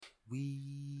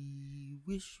We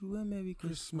wish you a Merry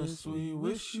Christmas. We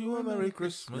wish you a Merry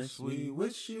Christmas. We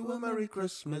wish you a Merry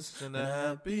Christmas and a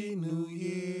Happy New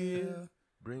Year.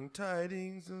 Bring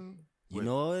tidings. You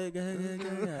know it?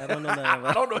 I don't know that.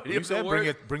 I don't know any You of the said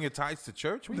words. bring your tithes to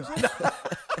church? What you saying?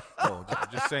 Oh,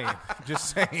 just saying.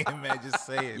 Just saying, man. Just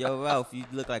saying. Yo, Ralph, you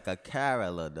look like a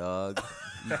caroler, dog.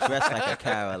 You dress like a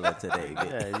caroler today, man.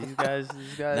 Yeah, these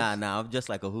guys. Nah, I'm just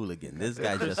like a hooligan. This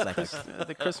guy's just like a.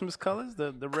 The Christmas colors,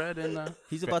 the red and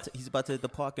He's about to hit the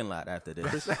parking lot after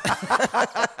this.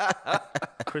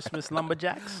 Christmas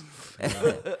lumberjacks.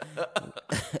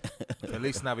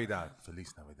 Feliz Navidad.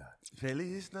 Feliz Navidad.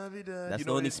 Feliz Navidad. That's You the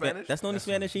know only any Spanish? That's the only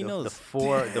Spanish he knows.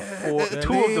 Two of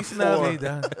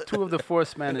the four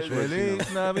Spanish words. You know.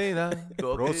 Feliz Navidad.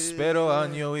 Prospero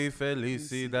año y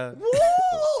felicidad. Woo!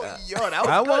 Yo, that was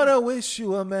I good. want to wish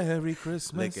you a Merry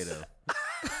Christmas. Look it up.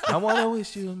 I want to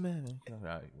wish you a Merry. All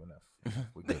right, we're enough.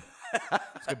 We're good.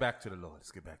 Let's get back to the Lord.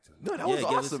 No, that was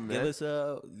awesome, man. Give us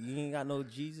you ain't got no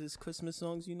Jesus Christmas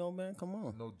songs, you know, man. Come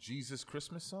on. No Jesus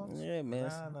Christmas songs? Yeah,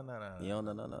 man.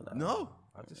 No. No.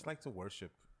 I just like to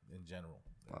worship in general,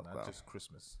 not just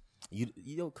Christmas. You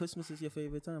know, Christmas is your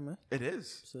favorite time, man. It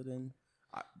is. So then,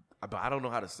 But I don't know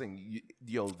how to sing.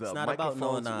 Yo, the It's not about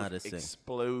knowing microphones how to was sing.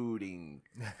 exploding.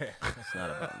 it's not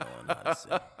about knowing how to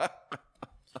sing.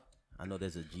 I know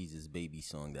there's a Jesus Baby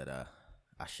song that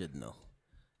I should know,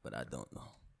 but I don't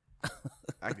know.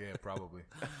 Yeah, probably.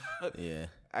 Yeah.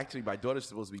 Actually, my daughter's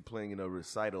supposed to be playing in a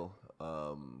recital.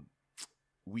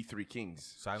 We Three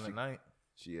Kings. Silent Night.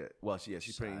 She's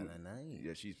playing. Silent Night.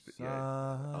 Yeah,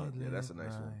 yeah, that's a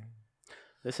nice one.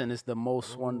 Listen, it's the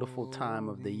most wonderful time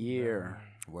of the year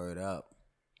Word up.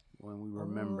 when we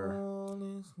remember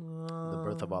the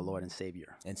birth of our Lord and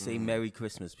Savior. And say Merry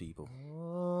Christmas, people.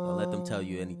 Don't let them tell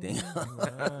you anything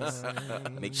else.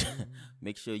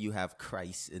 Make sure you have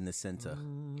Christ in the center.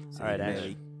 All right,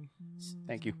 Ash.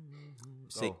 Thank you.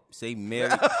 Say Merry.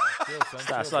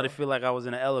 I started to feel like I was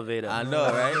in an elevator. I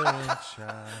know, right?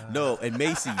 No, and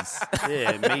Macy's.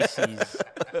 Yeah, Macy's.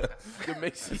 The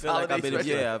Macy's I feel like holiday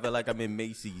special. I feel like I'm in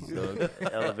Macy's, dog.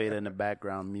 Elevator in the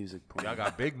background, music playing. Y'all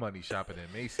got big money shopping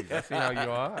at Macy's. I see how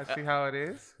you are. I see how it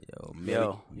is.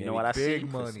 Yo, you know what I see? Big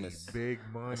money. Christmas. Big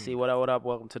money. See what up?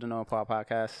 Welcome to the No Power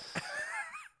Podcast.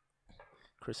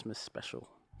 Christmas special.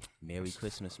 Merry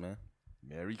Christmas, man.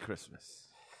 Merry Christmas.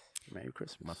 Merry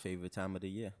Christmas. My favorite time of the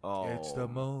year. Oh, It's the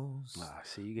most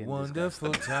See you getting wonderful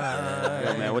Yo,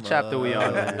 time. man, what chapter we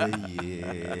on, man?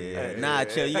 Yeah. Nah,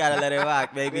 chill. You gotta let it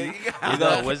rock, baby. You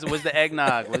go. Where's the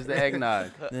eggnog? Where's the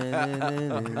eggnog?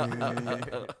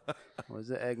 Where's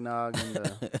the eggnog? And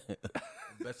the,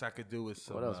 Best I could do is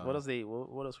some, what else? What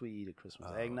else we eat at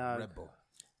Christmas? Eggnog. Red Bull.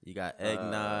 You got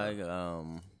eggnog. I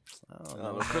don't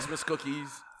know. Christmas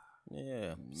cookies.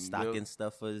 Yeah, stocking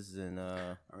stuffers and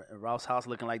Ralph's house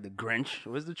looking like the Grinch.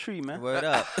 Where's the tree, man? word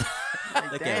up.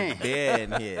 Look dang. at bear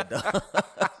in here, dog.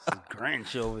 It's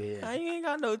Grinch over here. You ain't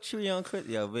got no tree on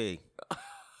Christmas. Yo, big.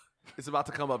 It's about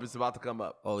to come up.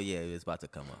 Oh yeah, it's about to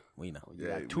come up. We know. You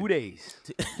got 2 days.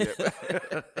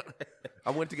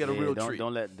 I went to get a real tree.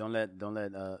 Don't let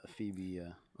Phoebe.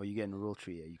 You getting a real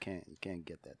tree? Yeah, you can't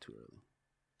get that too early.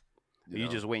 You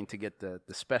just waiting to get the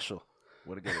special.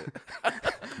 What to get it?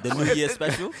 The New Year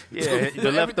special. Yeah,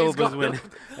 the leftovers gone. when The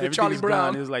everything's Charlie Brown.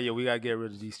 gone. It was like, yo, we gotta get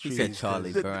rid of these He trees. said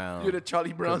Charlie Brown. You're the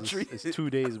Charlie Brown 'cause tree. It's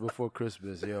 2 days before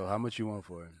Christmas. Yo, how much you want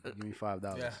for it? Give me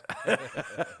 $5. Yeah.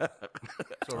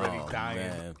 It's already dying.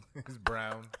 Man. It's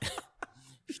brown.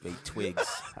 Straight twigs.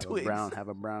 Have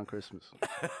a brown Christmas.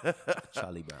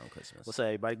 Charlie Brown Christmas. What's up,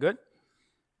 everybody? Good?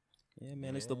 Yeah,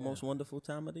 man, it's the most wonderful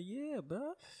time of the year,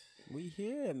 bro. We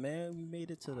here, man. We made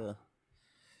it to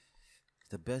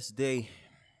the best day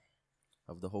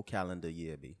of the whole calendar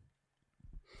year, B.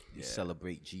 We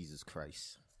celebrate Jesus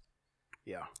Christ.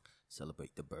 Yeah.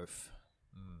 Celebrate the birth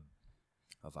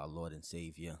of our Lord and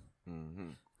Savior.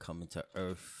 Coming to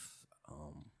earth.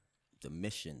 The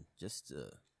mission, just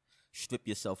to strip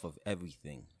yourself of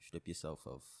everything. Strip yourself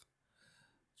of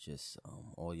just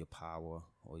all your power,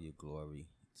 all your glory.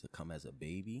 To come as a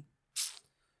baby,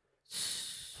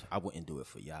 I wouldn't do it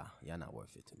for y'all. Y'all not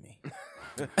worth it to me.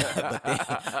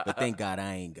 but thank God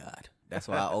I ain't God. That's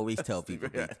why I always tell people,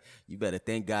 you better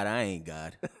thank God I ain't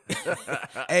God.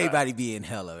 Everybody be in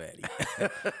hell already.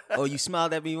 Oh, you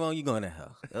smiled at me wrong? You going to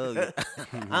hell. Oh, yeah.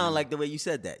 I don't like the way you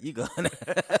said that. You going to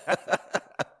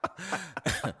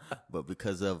But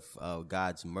because of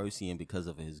God's mercy and because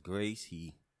of his grace,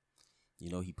 he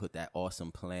put that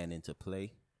awesome plan into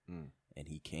play. And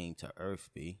he came to earth,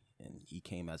 B. And he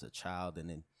came as a child. And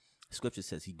then scripture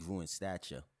says he grew in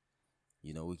stature.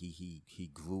 You know, he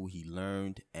grew, he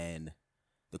learned. And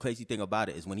the crazy thing about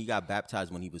it is when he got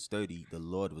baptized when he was 30, the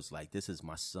Lord was like, this is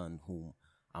my son whom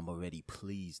I'm already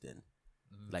pleased in.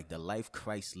 Like the life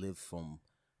Christ lived from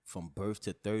birth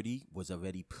to 30 was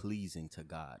already pleasing to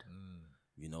God.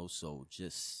 You know, so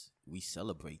just we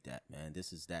celebrate that, man.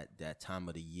 This is that time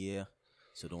of the year.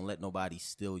 So don't let nobody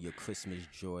steal your Christmas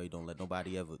joy. Don't let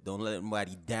nobody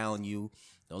down you.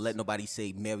 Don't let nobody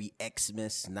say Merry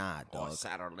Xmas. Nah, dog.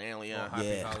 Saturnalia.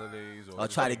 Happy holidays. Or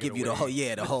try to give you the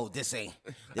whole, this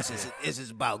is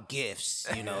about gifts.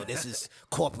 You know, this is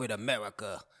corporate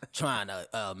America trying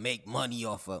to make money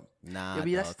off of. Nah, Yeah,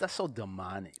 but dog. that's so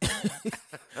demonic.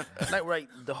 Like, right,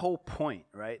 the whole point,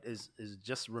 right, is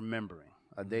just remembering.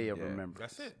 A day of remembering.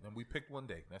 That's it. And we picked one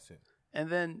day. That's it. And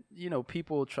then, you know,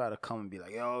 people try to come and be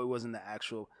like, oh, it wasn't the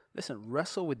actual. Listen,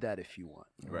 wrestle with that if you want.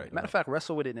 Right. Matter of fact,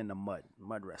 wrestle with it in the mud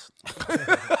wrestling.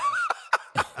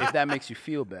 If that makes you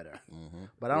feel better.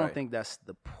 But I don't Right. think that's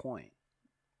the point.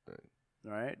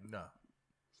 Right? No.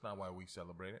 It's not why we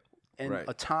celebrate it. And Right.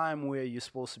 a time where you're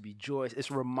supposed to be joyous,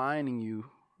 it's reminding you,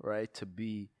 right, to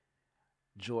be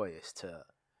joyous, to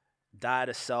die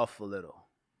to self a little,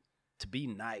 to be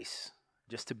nice,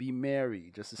 just to be merry,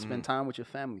 just to spend time with your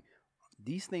family.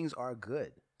 These things are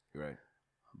good, Right.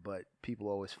 but people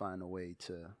always find a way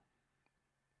to,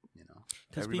 you know,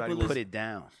 Because Everybody people put it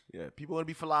down. Yeah. People want to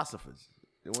be philosophers.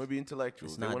 They want to be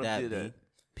intellectuals. it's They not want that, to do B. that.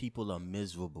 People are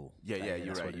miserable. Yeah, yeah, you're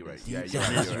that's right. what You're it right. is. Yeah, Deep you're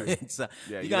down right. You're right. inside.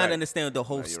 Yeah, you you're gotta right. understand the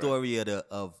whole No, you're story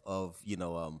of you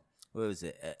know what was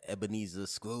it, Ebenezer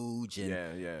Scrooge,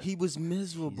 and Yeah. he was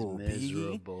miserable. He's B.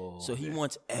 miserable. So he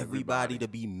wants everybody to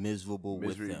be miserable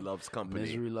Misery with him. loves company.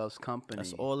 Misery loves company.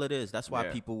 That's all it is. That's why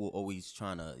Yeah. people were always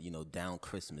trying to, you know, down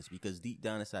Christmas, because deep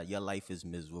down inside, your life is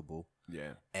miserable.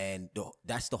 Yeah. And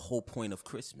that's the whole point of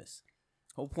Christmas.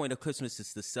 Whole point of Christmas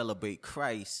is to celebrate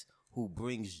Christ, who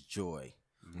brings joy,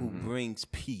 who brings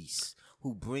peace,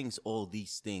 who brings all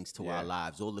these things to our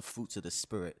lives, all the fruits of the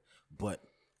Spirit. But,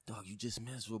 dog, you just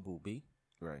miserable, B.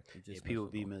 Right. You Yeah, just people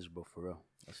be miserable for real.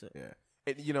 That's it. Yeah.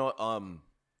 And you know,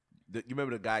 you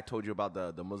remember the guy I told you about,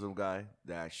 the Muslim guy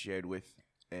that I shared with,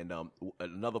 and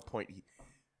another point,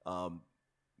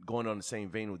 going on the same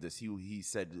vein with this, he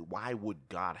said, why would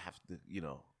God have to, you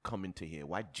know, come into here?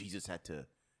 Why Jesus had to,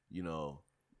 you know,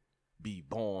 be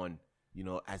born, you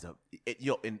know, as a,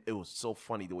 and it was so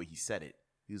funny the way he said it.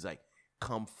 He was like,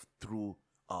 come through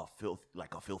a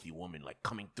filthy woman, like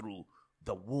coming through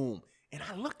the womb. And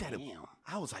I looked at him.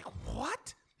 I was like,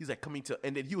 what? He's like coming to,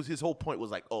 and then his whole point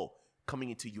was like, oh, coming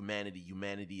into humanity.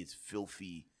 Humanity is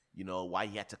filthy. You know, why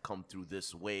he had to come through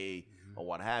this way or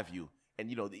what have you. And,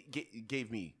 you know, it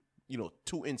gave me, you know,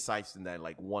 two insights in that.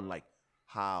 Like, one, like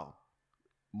how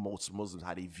most Muslims,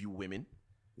 how they view women.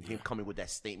 Him coming with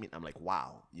that statement, I'm like,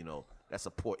 wow, you know, that's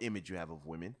a poor image you have of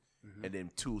women. And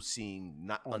then two, seeing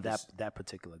not That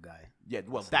particular guy. yeah,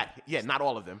 well, not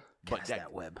all of them, but Cast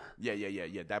that web.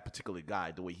 Yeah, that particular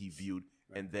guy, the way he viewed,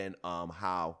 and then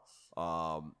how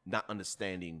not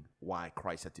understanding why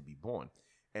Christ had to be born,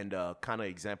 and kind of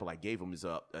example I gave him is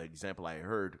a example I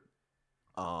heard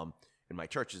in my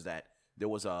church is that there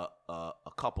was a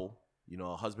couple, you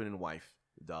know, a husband and wife.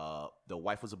 The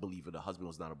wife was a believer, the husband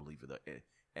was not a believer,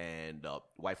 and the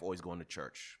wife always going to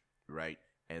church, right?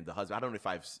 And the husband, I don't know if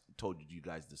I've told you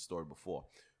guys this story before,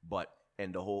 but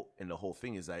and the whole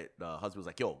thing is that the husband was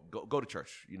like, "Yo, go to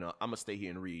church. You know, I'm gonna stay here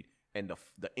and read." And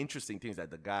the interesting thing is that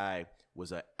the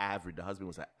husband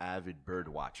was an avid bird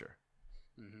watcher,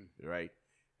 right?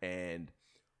 And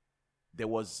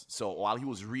so while he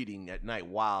was reading at night,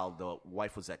 while the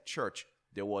wife was at church,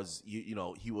 there was you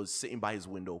know, he was sitting by his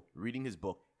window reading his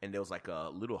book, and there was like a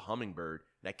little hummingbird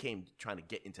that came trying to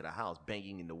get into the house,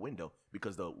 banging in the window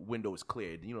because the window is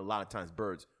clear. You know, a lot of times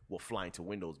birds will fly into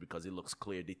windows because it looks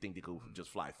clear. They think they could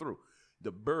just fly through.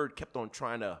 The bird kept on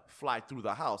trying to fly through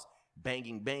the house,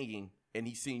 banging, and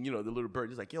he's seeing, you know, the little bird.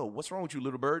 He's like, "Yo, what's wrong with you,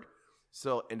 little bird?"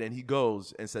 So, and then he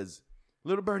goes and says,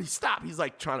 "Little birdie, stop." He's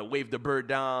like trying to wave the bird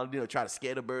down, you know, try to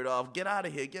scare the bird off. Get out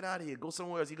of here. Go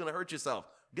somewhere else. You're going to hurt yourself.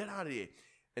 Get out of here.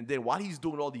 And then while he's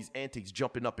doing all these antics,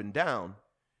 jumping up and down,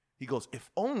 he goes, "If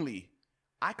only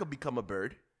I could become a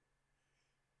bird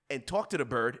and talk to the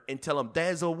bird and tell him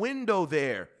there's a window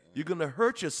there. You're going to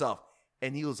hurt yourself."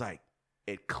 And he was like,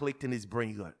 it clicked in his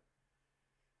brain.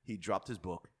 He dropped his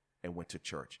book and went to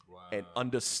church and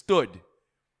understood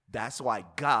that's why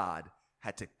God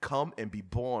had to come and be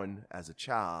born as a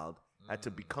child, had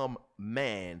to become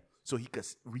man so he could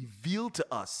reveal to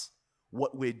us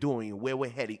what we're doing, where we're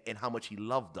heading, and how much he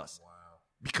loved us.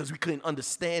 Because we couldn't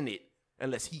understand it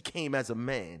unless he came as a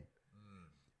man.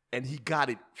 And he got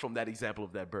it from that example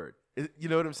of that bird. You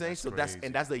know what I'm saying? That's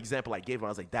that's the example I gave him. I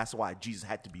was like, that's why Jesus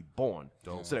had to be born,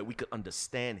 so that we could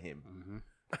understand him.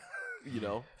 You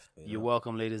know, You're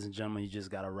welcome, ladies and gentlemen. You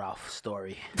just got a Ralph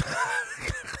story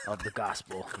of the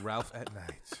gospel. Ralph at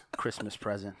night. Christmas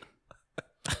present.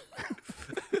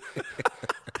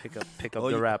 pick up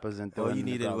the rappers and throw All it you in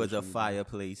the needed was a garbage.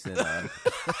 fireplace and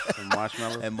Some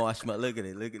marshmallows. and marshmallow. Look at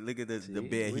it. Look at the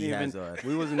beard he has on.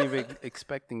 We wasn't even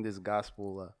expecting this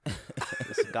gospel.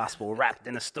 This gospel wrapped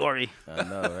in a story. I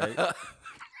know, right?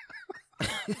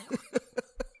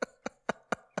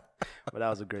 But that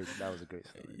was a great story.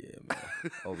 Yeah, man.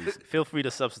 Always Feel free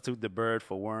to substitute the bird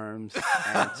for worms,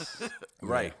 ants,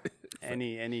 right?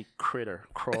 any critter,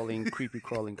 creepy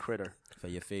crawling critter. for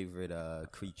your favorite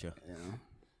creature. You know?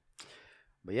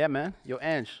 But yeah, man. Yo,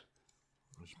 Ange,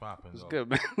 What's popping? what's good,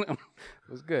 man?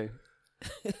 What's good?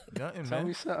 Nothing, Tell man.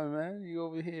 me something, man. You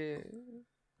over here?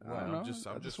 Well, I don't know. I'm I just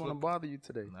want to looking- bother you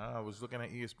today. Nah, I was looking at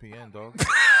ESPN, dog.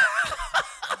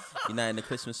 You're not in the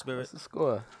Christmas spirit? What's the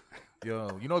score?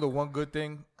 Yo, you know the one good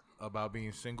thing about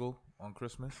being single on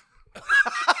Christmas?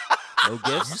 No You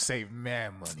gifts? save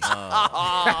mad money.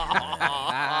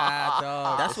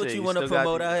 That's what Shit, you you want to still got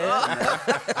promote out here?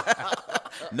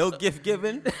 No gift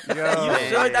giving? Yo, You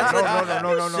sure that's what,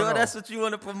 no. Sure that's what you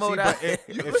want to promote See, out but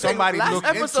here? if somebody last looked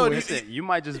episode, into Listen, it, you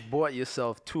might just bought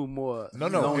yourself two more. no.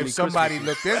 lonely If somebody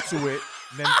Christmases. looked into it,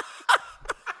 then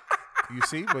you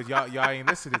see. But y'all ain't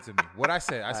listening to me. What I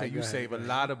said go you ahead, save a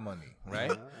lot of money,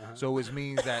 right? So it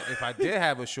means that if I did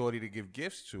have a shorty to give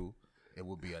gifts to, it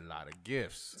would be a lot of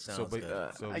gifts. Sounds good.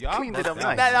 So I y'all cleaned it up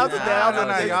nice. That was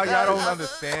a y'all don't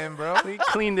understand, bro. We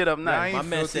cleaned it up nice. My ain't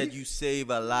man filthy. said you save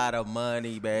a lot of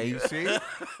money, babe. You see,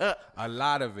 a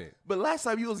lot of it. But last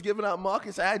time you was giving out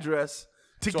Marcus' address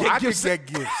to So get I could gifts. get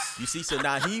gifts. You see, so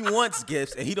now he wants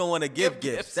gifts and he don't want to give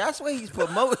gifts. That's what he's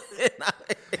promoting.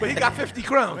 But he got 50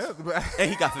 crowns. And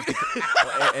he got 50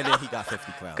 and then he got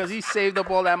 50 crowns. Because he saved up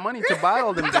all that money to buy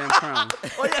all them damn crowns.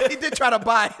 Oh yeah, he did try to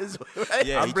buy his. Right?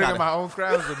 Yeah, I'm he bringing tried my own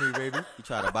crowns with me, baby. he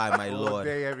tried to buy my All Lord.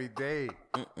 day, every day.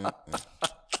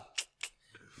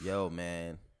 Yo,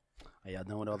 man. Are y'all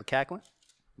done with all the cackling?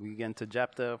 We get into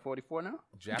chapter 44 now?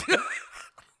 Chapter?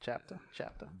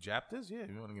 Chapter? Chapters? Yeah,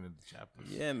 you want to get into chapters.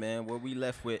 Yeah, man. What we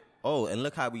left with. Oh, and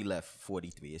look how we left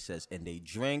 43. It says, and they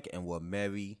drank and were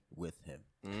merry with him.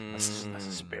 That's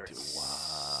a spirit.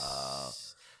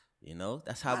 You know,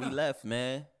 that's how we left,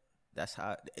 man. That's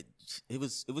how it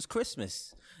was. It was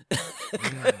Christmas.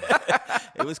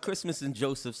 It was Christmas in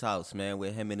Joseph's house, man,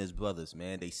 with him and his brothers,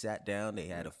 man. They sat down. They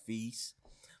had a feast.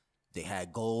 They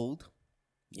had gold.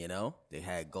 You know, they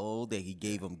had gold. He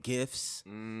gave them gifts.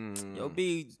 Yo,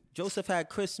 B, Joseph had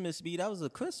Christmas, B. That was a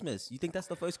Christmas. You think that's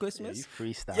the first Yeah, Christmas? you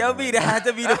freestyle. Yo, B, that had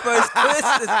to be the first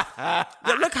Christmas.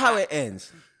 Yo, look how it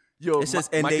ends. Yo, It says,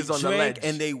 and Mike they is on the drank ledge.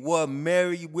 and they were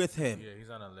merry with him. Yeah, he's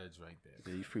on a ledge right there.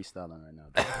 Yeah, you freestyling right now.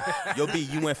 Yo, B,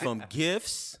 you went from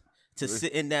gifts to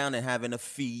sitting down and having a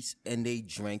feast, and they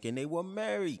drank and they were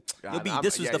merry. Yo, God, B, I'm-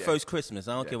 this was yeah, the yeah. first Christmas.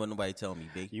 I don't care what nobody tell me,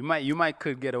 B. You might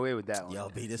could get away with that one. Yo,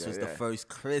 B, this was yeah. the first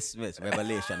Christmas.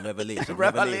 Revelation. Revelation. All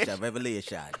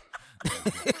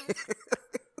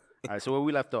right, so where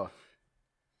we left off?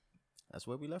 That's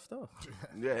where we left off.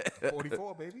 Yeah.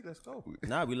 44, baby. Let's go.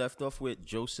 Nah, we left off with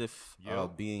Joseph Yo.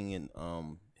 being in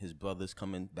his brothers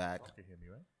coming back. You can hear me,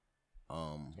 right?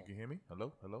 You can hear me?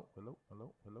 Hello?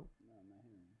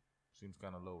 Seems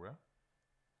kind of low, right?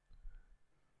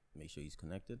 Make sure he's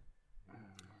connected.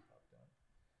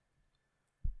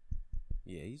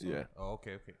 Yeah, he's Yeah. Oh,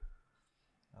 okay.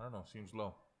 I don't know. Seems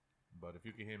low. But if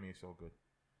you can hear me, it's all good.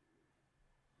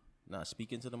 Nah,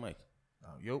 speak into the mic.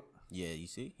 Yo, Yeah, you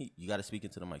see? You got to speak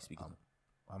into the mic. Speak into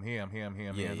I'm here.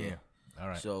 Yeah. All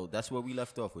right. So that's where we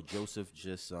left off with Joseph.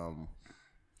 Just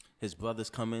his brothers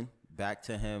coming back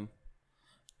to him,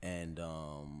 and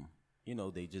you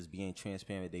know, they just being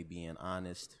transparent. They being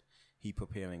honest. He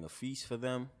preparing a feast for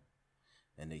them,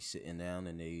 and they sitting down,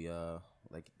 and they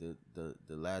like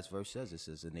the last verse says, it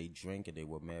says, and they drank and they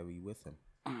were merry with him.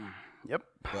 Yep.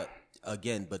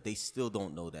 But they still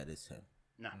don't know that it's him.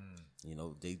 No. You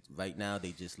know, they right now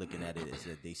they just looking at it as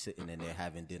that they sitting and they're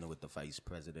having dinner with the vice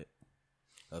president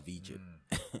of Egypt.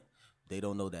 They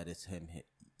don't know that it's him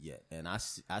yet, and I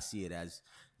see it as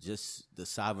just the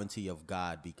sovereignty of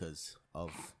God because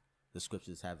of the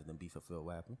scriptures having them be fulfilled.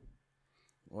 What happened?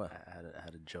 What? I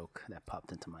had a joke that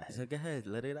popped into my I head. said, go ahead,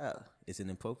 let it out. Is it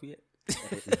inappropriate?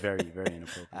 It's very, very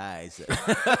inappropriate. All right,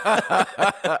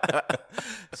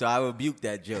 so I rebuke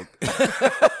that joke,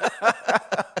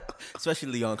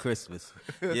 especially on Christmas.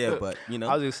 Yeah, but you know,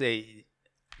 I was gonna say,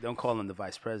 don't call him the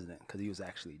vice president because he was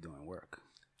actually doing work.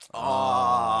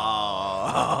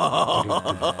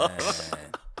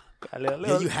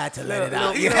 yeah, you had to let it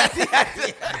out. It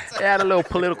had a little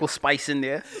political spice in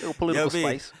there. A little political Yo,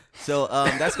 B, spice. So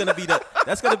that's gonna be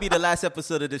the last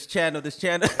episode of this channel.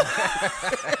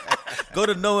 Go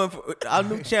to Knowing. Our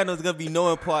new channel is gonna be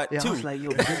Knowing Part 2. I was like,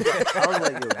 yo,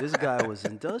 this guy was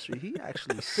industrious. He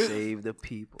actually saved the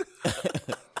people.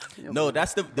 No,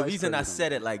 that's the Vice reason I President.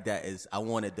 said it like that is I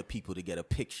wanted the people to get a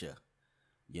picture,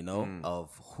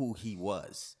 of who he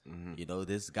was.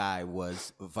 This guy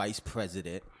was vice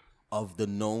president of the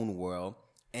known world,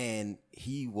 and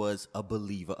he was a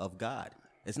believer of God.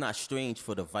 It's not strange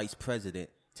for the vice president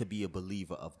to be a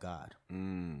believer of God.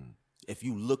 If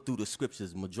you look through the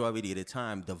scriptures, majority of the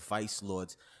time, the vice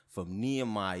lords from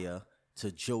Nehemiah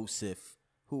to Joseph,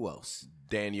 who else?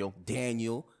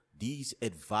 Daniel. These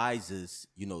advisors,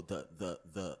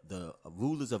 the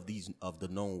rulers of the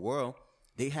known world,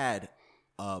 they had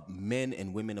men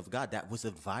and women of God that was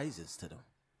advisors to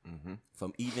them,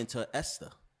 from even to Esther.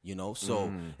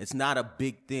 So it's not a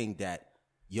big thing that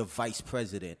your vice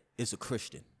president is a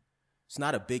Christian. It's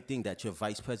not a big thing that your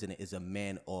vice president is a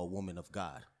man or a woman of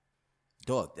God.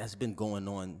 Dog, that's been going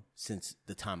on since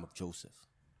the time of Joseph.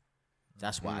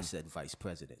 That's why I said vice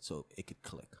president, so it could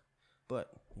click. But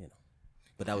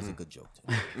that was a good joke.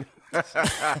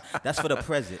 That's for the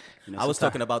present. I was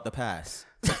talking about the past.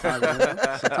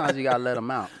 Sometimes you gotta let them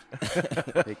out.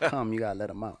 They come, you gotta let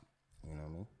them out. You know what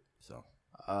I mean? So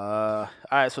All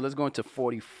right, so let's go into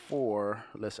 44.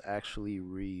 Let's actually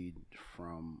read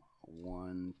from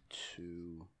 1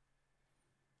 to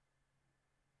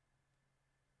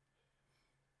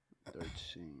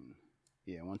 13.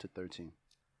 Yeah, 1 to 13.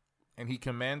 And he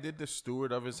commanded the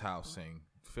steward of his house, saying,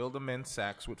 Fill the men's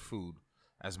sacks with food,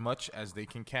 as much as they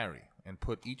can carry, and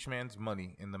put each man's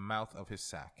money in the mouth of his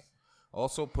sack.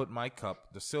 Also put my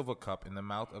cup, the silver cup, in the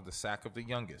mouth of the sack of the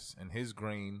youngest, and his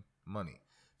grain money.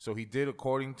 So he did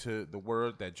according to the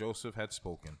word that Joseph had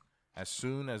spoken. As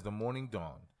soon as the morning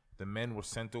dawned, the men were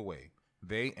sent away,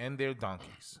 they and their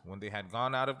donkeys. When they had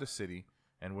gone out of the city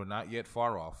and were not yet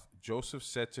far off, Joseph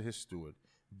said to his steward,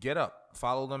 Get up,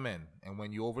 follow the men, and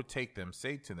when you overtake them,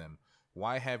 say to them,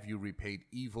 Why have you repaid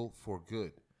evil for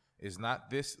good? Is not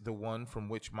this the one from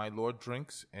which my Lord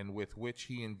drinks, and with which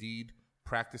he indeed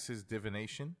practices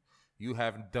divination? You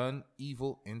have done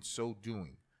evil in so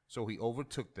doing. So he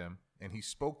overtook them, and he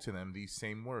spoke to them these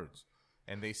same words.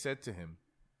 And they said to him,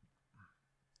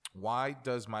 Why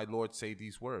does my Lord say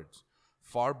these words?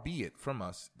 Far be it from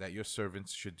us that your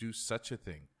servants should do such a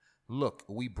thing. Look,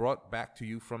 we brought back to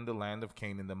you from the land of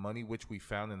Canaan the money which we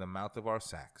found in the mouth of our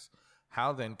sacks.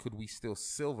 How then could we steal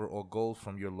silver or gold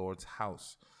from your Lord's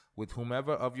house? With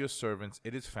whomever of your servants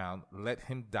it is found, let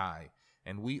him die,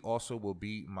 and we also will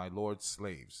be my Lord's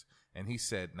slaves. And he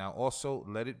said, Now also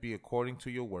let it be according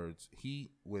to your words.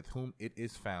 He with whom it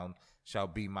is found shall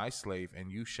be my slave,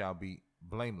 and you shall be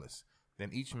blameless.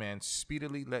 Then each man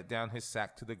speedily let down his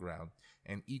sack to the ground,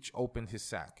 and each opened his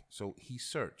sack. So he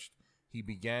searched. He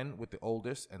began with the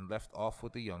oldest and left off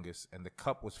with the youngest, and the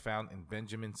cup was found in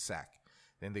Benjamin's sack.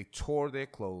 Then they tore their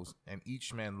clothes, and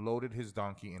each man loaded his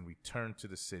donkey and returned to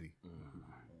the city.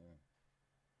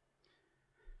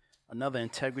 Another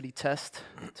integrity test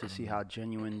to see how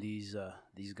genuine these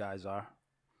guys are.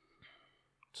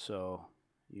 So,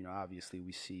 obviously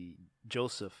we see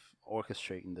Joseph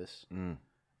orchestrating this,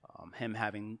 him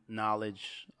having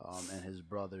knowledge, and his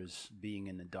brothers being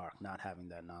in the dark, not having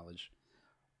that knowledge.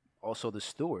 Also, the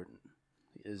steward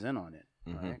is in on it,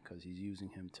 right? Because he's using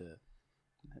him to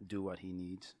do what he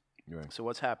needs. Right. So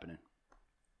what's happening?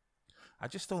 I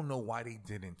just don't know why they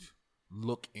didn't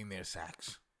look in their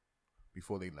sacks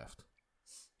before they left.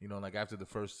 Like after the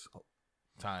first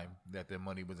time that their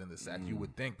money was in the sack, you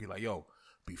would think, be like, yo,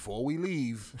 before we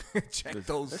leave, check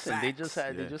those Listen, sacks.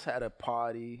 they just had a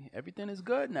party. Everything is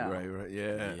good now. Right.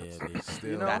 Yeah. they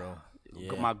Still, know? bro. Yeah.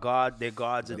 Their guards are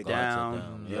guards are down.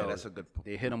 down. Yeah, that's a good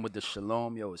They hit him with the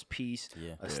shalom. Yo, it's peace.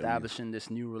 Yeah. Establishing this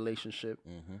new relationship.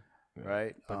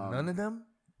 Right? But none of them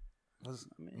was,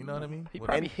 you know what I mean? He What-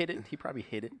 probably hit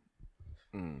it.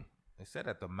 They said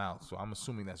at the mouth, so I'm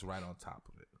assuming that's right on top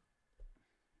of it.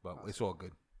 But it's all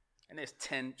good. And there's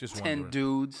 10 Just 10 wondering.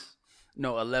 dudes.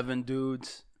 No, 11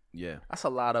 dudes. Yeah. It's a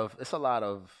lot of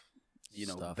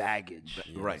Stuff. baggage.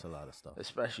 Yeah, Right. That's a lot of stuff.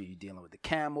 Especially you dealing with the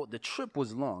camel. The trip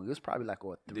was long. It was probably like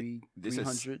This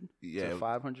is- 300 yeah. to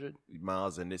 500.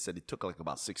 Miles, and they said it took like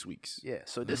about 6 weeks. Yeah,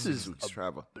 so this is Weeks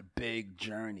travel. a big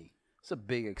journey. It's a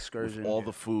big excursion. All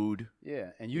the food.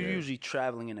 Yeah, and you're usually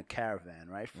traveling in a caravan,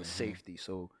 right, for safety.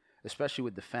 So especially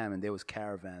with the famine, there was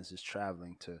caravans just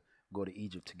traveling to go to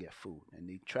Egypt to get food, and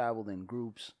they traveled in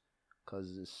groups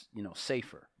because it's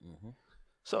safer.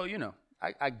 So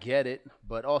I get it,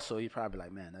 but also you're probably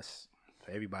like, man, that's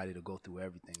for everybody to go through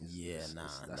everything. Yeah, That's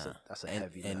nah. a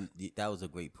heavy and lift. that was a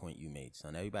great point you made,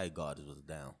 son. Everybody guard was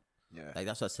down. Yeah. Like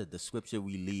that's what I said. The scripture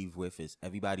we leave with is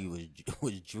everybody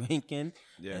was drinking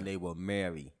Yeah. and they were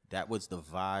merry. That was the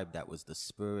vibe. That was the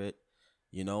spirit.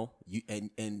 You know,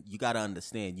 and you got to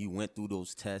understand. You went through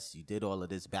those tests. You did all of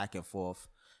this back and forth,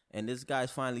 and this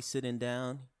guy's finally sitting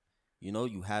down. You know,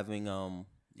 you having I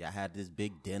had this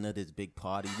big dinner, this big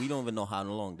party. We don't even know how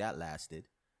long that lasted.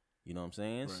 You know what I'm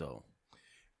saying? Right. So,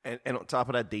 and on top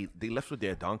of that, they left with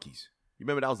their donkeys. You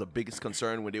remember that was the biggest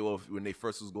concern when they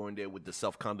first was going there with the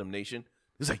self-condemnation.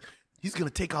 It's like, he's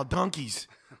gonna take our donkeys.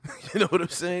 You know what I'm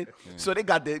saying? So they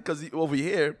got there because over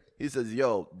here he says,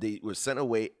 "Yo, they were sent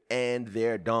away and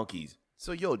their donkeys."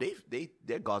 So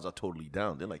their guards are totally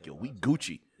down. They're like, "Yo, we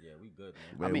Gucci." Yeah, we good,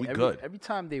 man. Man, we good. Every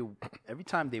time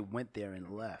they went there and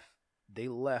left, they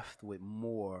left with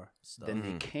more than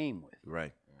they came with.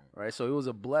 Right. Right. So it was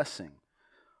a blessing.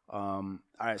 All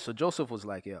right. So Joseph was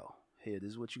like, "Yo, here,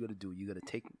 this is what you got to do. You got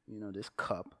to take, this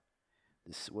cup.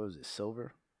 This, what was it?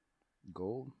 Silver,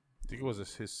 gold." I think it was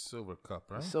his silver cup,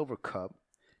 right? A silver cup,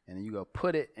 and then you go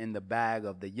put it in the bag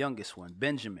of the youngest one,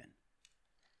 Benjamin,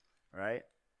 right?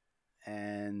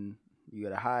 And you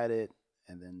gotta hide it,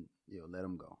 and then let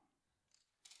him go.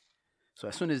 So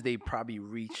as soon as they probably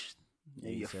reached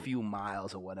maybe a few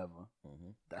miles or whatever,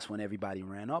 that's when everybody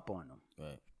ran up on them.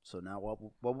 Right. So now,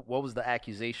 what was the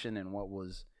accusation, and what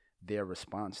was their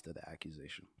response to the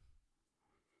accusation?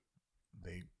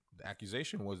 The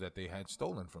accusation was that they had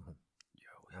stolen from him.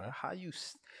 How you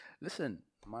listen?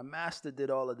 My master did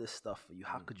all of this stuff for you.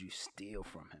 How could you steal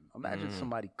from him? Imagine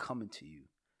somebody coming to you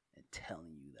and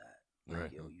telling you that,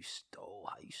 like, "Yo, you stole.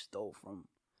 How you stole from?"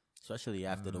 Especially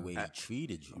after the way he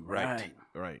treated you. Right.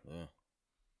 Yeah.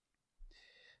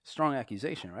 Strong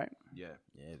accusation, right? Yeah.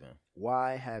 Yeah, man.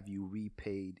 Why have you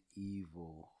repaid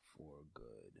evil for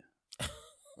good?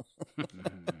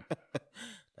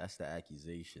 That's the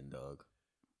accusation, dog.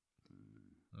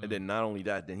 And then not only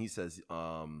that, then he says,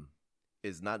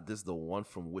 "Is not this the one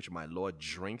from which my Lord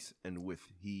drinks, and with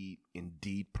he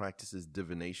indeed practices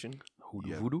divination?"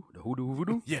 Hoodoo voodoo? The hoodoo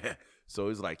voodoo? Yeah. So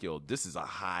it's like, yo, this is a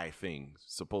high thing.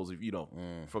 Supposedly,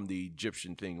 from the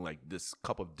Egyptian thing, like this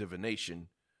cup of divination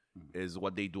is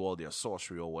what they do all their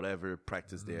sorcery or whatever,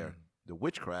 practice the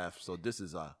witchcraft. So this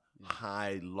is a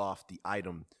high, lofty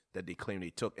item that they claim they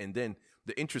took. And then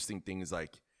the interesting thing is,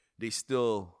 like, they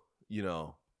still,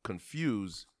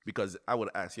 confused, because I would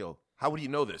ask, "Yo, how would you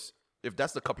know this? If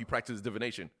that's the cup he practices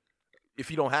divination, if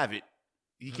you don't have it,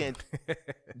 he can't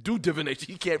do divination.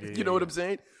 He can't, you know what I'm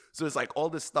saying?" So it's like all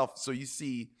this stuff. So you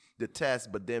see the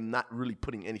test, but them not really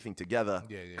putting anything together.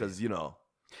 Because,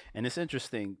 And it's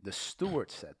interesting. The steward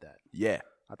said that. Yeah.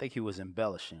 I think he was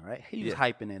embellishing, right? He was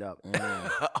hyping it up.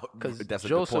 Because That's a good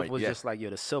Joseph point. was Yeah. just like, "Yo,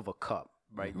 the silver cup,"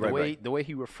 right? The way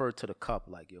he referred to the cup,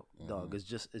 like, "Yo, dog, it's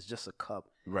just a cup."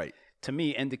 Right. To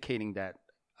me, indicating that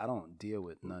I don't deal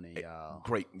with none of y'all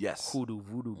Great. Yes. hoodoo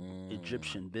voodoo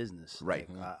Egyptian business. Right.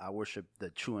 Like, I worship the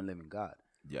true and living God.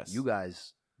 Yes. You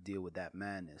guys deal with that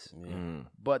madness.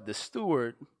 But the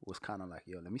steward was kind of like,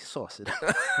 "Yo, let me sauce it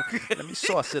up. Let me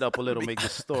sauce it up a little, make the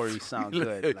story sound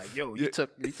good. Like, yo, you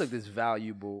took this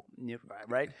valuable,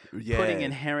 right? Yeah. Putting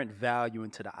inherent value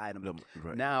into the item.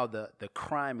 Right. Now the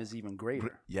crime is even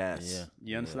greater. Yes. Yeah.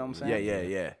 You understand what I'm saying?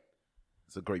 Yeah.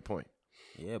 It's a great point.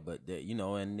 Yeah, but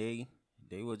and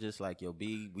they were just like, "Yo,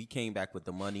 B, we came back with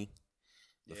the money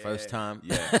the first time."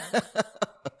 Yeah.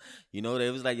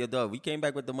 They was like, "Yo, dog, we came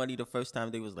back with the money the first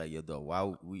time." They was like, "Yo, dog, why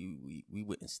we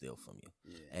wouldn't steal from you?"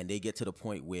 Yeah. And they get to the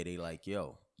point where they like,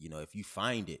 "Yo, if you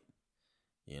find it,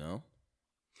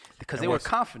 Because they were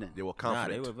confident. They were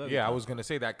confident. They were very Yeah, I was going to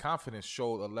say that confidence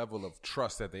showed a level of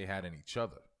trust that they had in each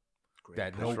other.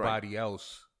 That nobody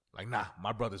else, like, nah,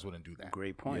 my brothers wouldn't do that.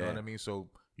 Great point. You know what I mean? So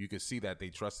you could see that they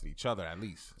trusted each other at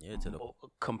least. Yeah,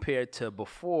 compared to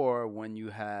before, when you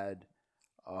had,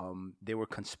 they were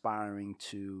conspiring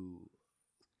to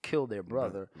kill their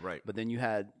brother. Right. But then you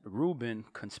had Reuben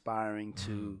conspiring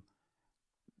to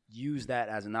use that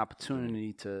as an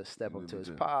opportunity to step up to his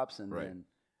pops. And then,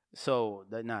 so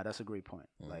that's a great point.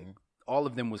 Like, all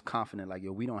of them was confident, like,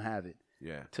 "Yo, we don't have it."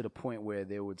 Yeah. To the point where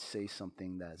they would say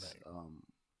something that's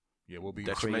we'll be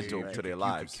detrimental crazy. to their You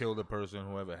lives. could kill the person,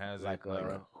 whoever has like,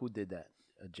 it. who did that?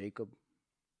 Jacob.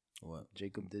 What?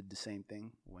 Jacob did the same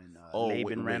thing when Oh,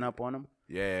 Laban ran wait. up on him.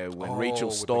 Yeah, when Oh, Rachel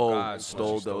with the stole gods, when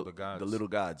she stole the gods. the little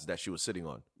gods that she was sitting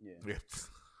on. Yeah.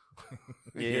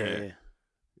 Yeah.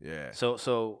 Yeah.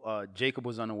 So Jacob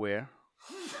was unaware.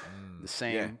 The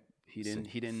same. Yeah. He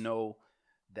didn't know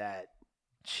that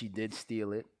she did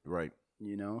steal it. Right.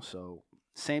 So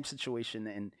same situation.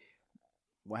 And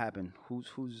what happened?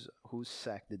 Whose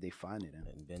sack did they find it in?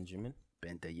 And Benjamin.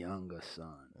 The younger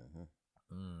son.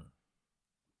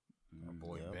 My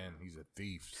boy Ben, he's a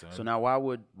thief, son. So now, why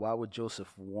would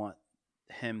Joseph want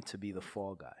him to be the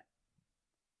fall guy?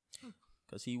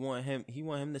 Because he want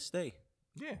him to stay.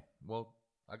 Yeah, well,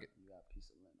 I get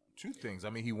two things. I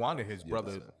mean, he wanted his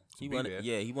brother to He be wanted, there.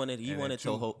 yeah, he wanted And then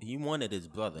he wanted his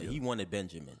brother. He wanted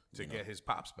Benjamin to you know. get his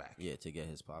pops back. Yeah, to get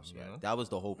his pops back. know? That was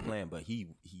the whole plan. But he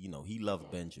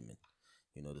loved Benjamin.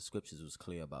 You know, the scriptures was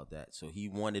clear about that. So he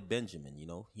wanted Benjamin. You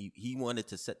know, he wanted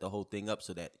to set the whole thing up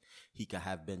so that he could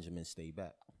have Benjamin stay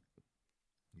back.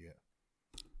 Yeah.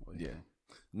 Yeah.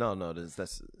 No,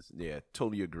 that's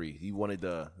totally agree. He wanted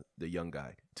the young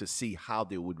guy to see how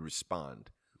they would respond,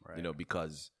 you know,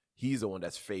 because he's the one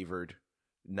that's favored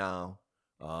now,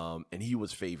 and he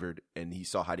was favored, and he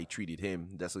saw how they treated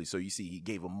him. So you see, he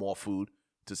gave him more food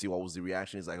to see what was the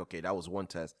reaction. He's like, okay, that was one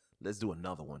test. Let's do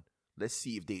another one. Let's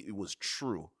see if it was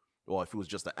true, or if it was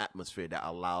just the atmosphere that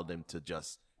allowed them to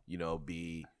just, you know,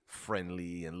 be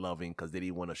friendly and loving, because they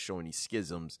didn't want to show any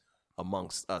schisms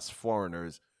amongst us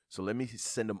foreigners. So let me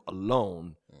send him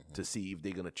alone to see if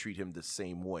they're going to treat him the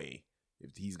same way.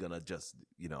 If he's going to just,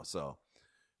 you know, so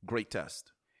great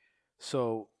test.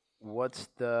 So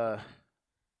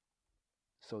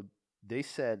so they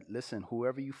said, listen,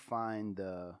 whoever you find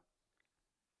the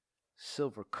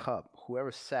silver cup,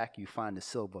 whoever sack you find the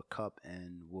silver cup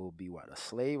and will be what, a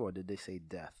slave, or did they say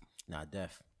death? Not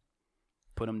death.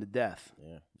 Put him to death.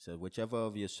 Yeah. He said, whichever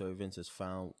of your servants is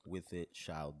found with it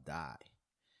shall die.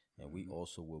 And we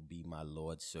also will be my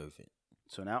Lord's servant.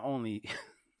 So not only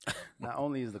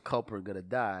is the culprit gonna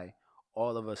die,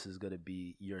 all of us is gonna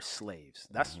be your slaves.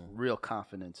 That's real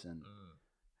confidence in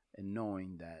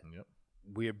knowing that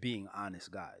we're being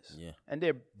honest guys. Yeah. And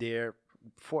they're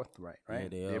forthright,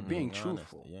 right? Yeah, they're being honest,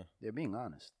 truthful. yeah. They're being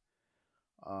honest.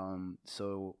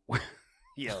 So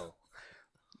yo,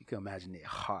 you can imagine their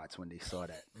hearts when they saw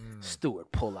that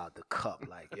steward pull out the cup,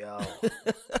 like, yo.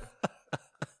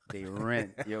 They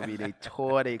they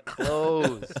tore their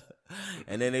clothes.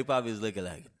 And then they probably was looking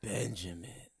like, Benjamin.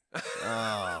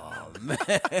 Oh, man.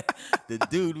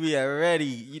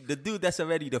 The dude that's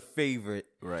already the favorite.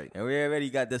 Right. And we already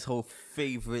got this whole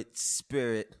favorite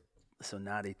spirit. So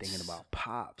now they thinking about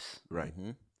Pops. Right.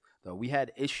 So we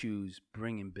had issues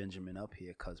bringing Benjamin up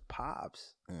here because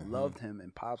Pops loved him,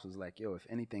 and Pops was like, yo, if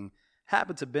anything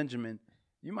happened to Benjamin,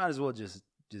 you might as well just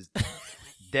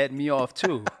dead me off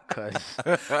too, because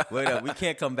Wait up, we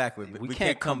can't come back with we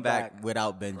can't come back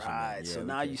without Benjamin. right. Yeah, So we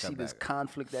now can't you see come this back.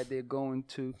 conflict that they're going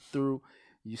through.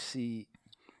 You see,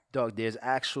 dog, there's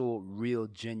actual, real,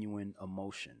 genuine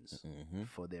emotions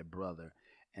for their brother,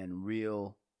 and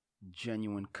real,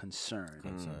 genuine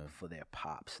concern for their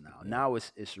Pops. Now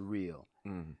it's real,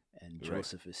 and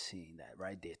Joseph is seeing that,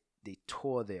 right? They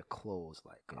tore their clothes,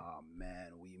 like, oh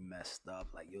man, we messed up.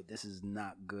 Like, yo, this is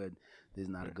not good. This is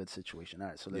not a good situation. All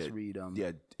right, so let's read.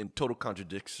 In total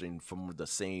contradiction from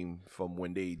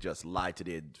when they just lied to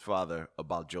their father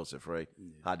about Joseph, right?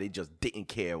 How they just didn't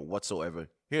care whatsoever.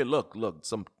 Here, look,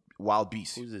 some wild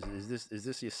beast. Who's this? Is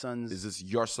this your son's? Is this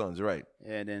your son's, right?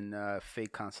 And then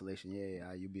fake consolation.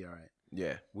 Yeah, you'll be all right.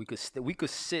 Yeah. We could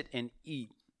sit and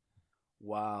eat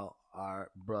while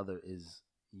our brother is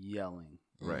yelling.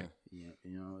 Right. Yeah,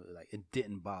 you know, like, it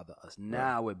didn't bother us.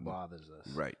 Now it bothers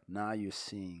us. Right. Now you're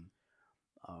seeing,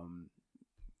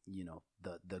 you know,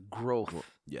 the growth.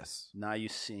 Yes. Now you're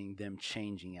seeing them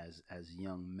changing as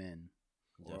young men,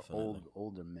 or Definitely.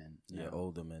 older men. Yeah, now.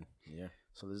 older men. Yeah.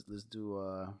 So let's do. What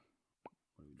are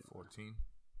we doing? 14.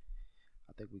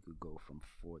 I think we could go from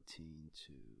 14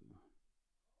 to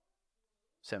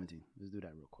 17. Let's do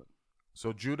that real quick.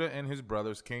 So Judah and his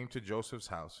brothers came to Joseph's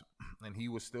house, and he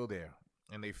was still there.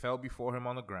 And they fell before him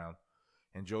on the ground.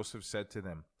 And Joseph said to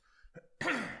them,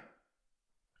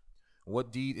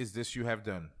 What deed is this you have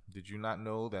done? Did you not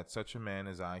know that such a man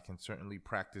as I can certainly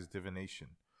practice divination?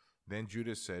 Then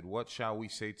Judah said, What shall we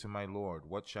say to my Lord?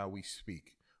 What shall we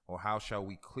speak? Or how shall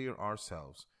we clear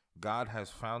ourselves? God has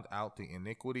found out the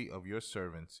iniquity of your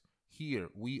servants. Here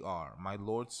we are, my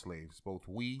Lord's slaves, both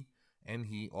we and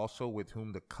he also with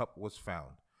whom the cup was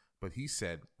found. But he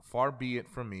said, Far be it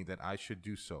from me that I should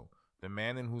do so. The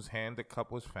man in whose hand the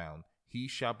cup was found, he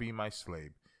shall be my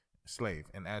slave.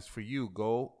 And as for you,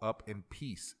 go up in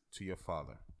peace to your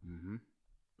father.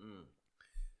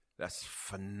 That's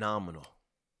phenomenal.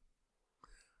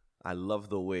 I love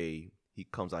the way he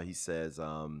comes out. He says,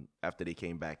 after they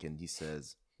came back, and he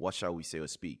says, What shall we say or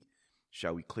speak?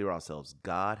 Shall we clear ourselves?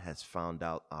 God has found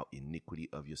out our iniquity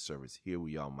of your servants. Here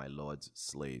we are, my Lord's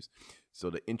slaves. So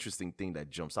the interesting thing that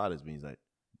jumps out at me is that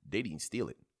they didn't steal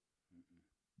it.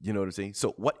 You know what I'm saying?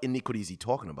 So what iniquity is he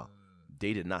talking about?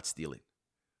 They did not steal it.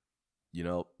 You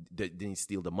know, they didn't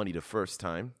steal the money the first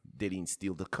time. They didn't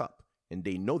steal the cup. and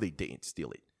they know they didn't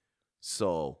steal it.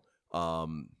 So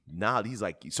now he's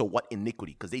like, so what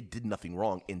iniquity? Because they did nothing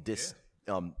wrong in this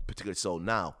particular. So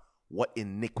now, what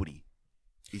iniquity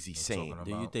is he saying?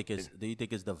 talking Do you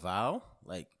think it's the vow?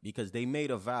 Like, because they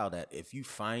made a vow that if you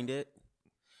find it,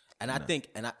 and I think,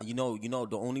 you know,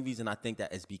 the only reason I think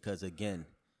that is because, again,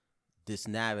 this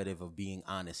narrative of being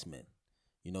honest men.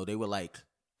 You know, they were like,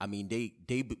 I mean, they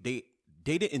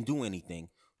didn't do anything,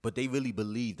 but they really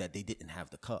believed that they didn't have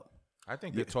the cup. I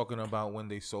think they're talking about when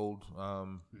they sold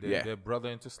their brother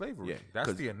into slavery. Yeah.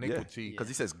 That's the iniquity. Because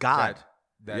he says God.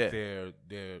 That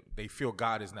they feel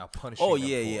God is now punishing Oh them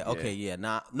yeah, for. okay, yeah.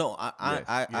 Nah, no,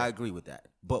 I agree with that.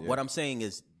 But what I'm saying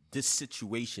is this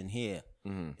situation here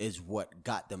is what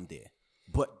got them there.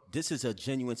 But this is a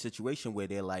genuine situation where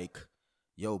they're like,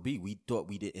 "Yo, B, we thought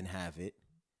we didn't have it,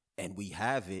 and we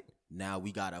have it. Now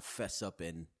we gotta fess up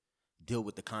and deal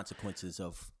with the consequences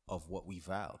of what we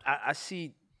vowed." I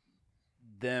see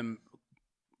them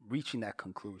reaching that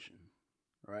conclusion,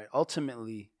 right?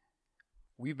 Ultimately,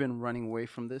 we've been running away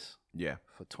from this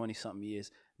for 20-something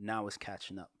years. Now it's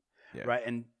catching up, right?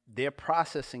 And they're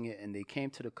processing it, and they came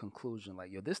to the conclusion,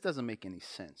 like, yo, this doesn't make any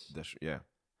sense.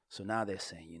 So now they're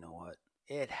saying, you know what?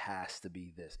 It has to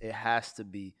be this. It has to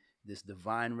be this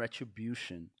divine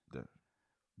retribution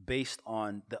based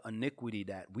on the iniquity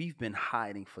that we've been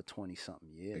hiding for 20-something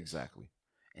years. Exactly.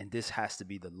 And this has to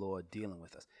be the Lord dealing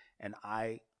with us. And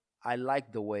I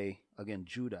like the way, again,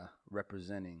 Judah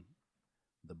representing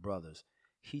the brothers,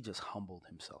 he just humbled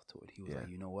himself to it. He was like,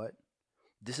 you know what?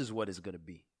 This is what it's going to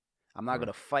be. I'm not going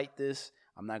to fight this.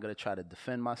 I'm not going to try to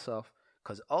defend myself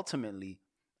because ultimately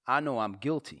I know I'm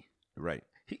guilty. Right.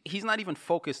 He's not even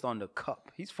focused on the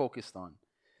cup. He's focused on,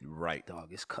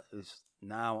 dog, it's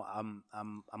now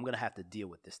I'm going to have to deal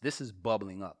with this. This is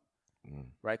bubbling up,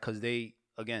 right? Because they,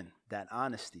 again, that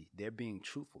honesty, they're being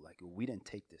truthful. Like, we didn't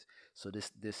take this. So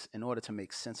this, in order to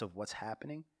make sense of what's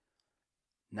happening,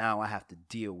 now I have to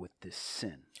deal with this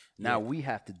sin. Now we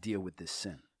have to deal with this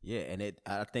sin. Yeah, and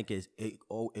I think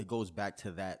it goes back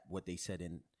to that, what they said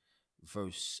in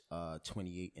verse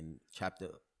 28 in chapter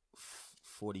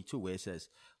 42, where it says,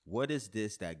 "What is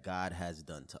this that God has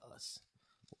done to us?"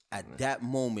 At that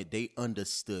moment, they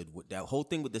understood what that whole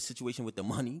thing with the situation with the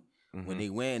money. When they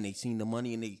went and they seen the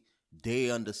money, and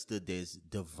they understood there's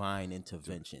divine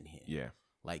intervention here. Yeah.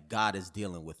 Like, God is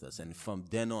dealing with us. And from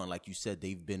then on, like you said,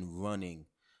 they've been running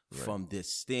from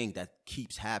this thing that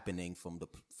keeps happening from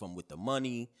with the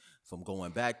money, from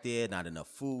going back there, not enough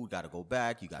food, got to go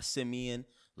back. You got Simeon.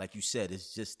 Like you said,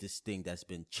 it's just this thing that's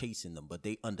been chasing them, but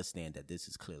they understand that this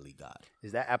is clearly God.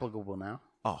 Is that applicable now?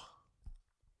 Oh,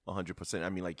 100%. I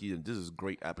mean, like, this is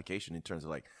great application in terms of,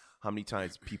 like, how many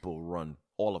times people run,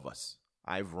 all of us.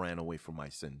 I've ran away from my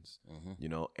sins, you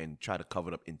know, and try to cover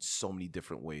it up in so many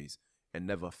different ways and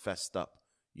never fessed up,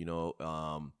 you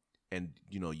know, and,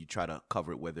 you know, you try to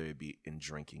cover it, whether it be in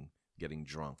drinking, getting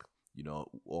drunk, you know,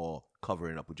 or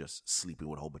covering it up with just sleeping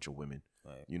with a whole bunch of women,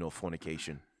 you know,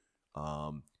 fornication,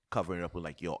 covering it up with,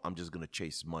 like, yo, I'm just going to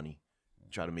chase money,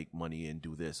 try to make money and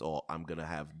do this, or I'm going to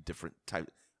have different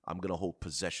I'm going to hold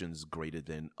possessions greater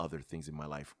than other things in my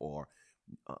life, or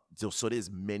so there's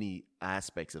many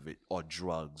aspects of it, or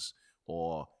drugs,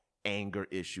 or anger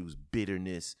issues,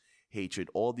 bitterness, hatred.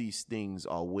 All these things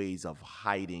are ways of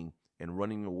hiding and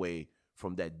running away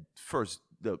from that. First,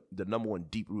 the number one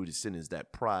deep-rooted sin is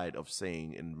that pride of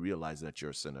saying and realizing that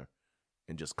you're a sinner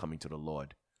and just coming to the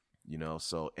Lord, you know?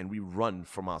 So, and we run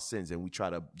from our sins and we try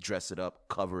to dress it up,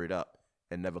 cover it up,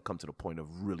 and never come to the point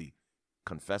of really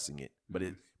confessing it.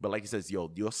 But like he says,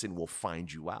 yo, your sin will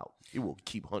find you out. It will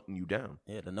keep hunting you down.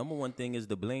 Yeah, the number one thing is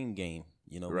the blame game.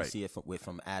 You know, we see it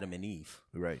from Adam and Eve.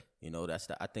 Right. You know,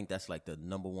 I think that's like the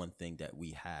number one thing that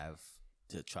we have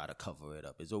to try to cover it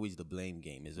up. It's always the blame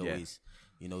game. It's always,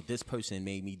 you know, this person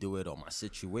made me do it, or my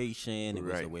situation. It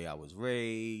was the way I was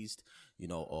raised, you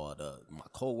know, or my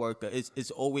coworker. It's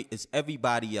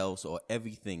everybody else or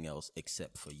everything else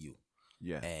except for you.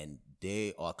 Yeah. And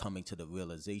they are coming to the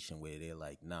realization where they're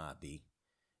like, nah, B,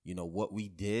 you know, what we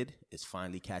did is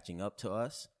finally catching up to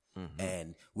us.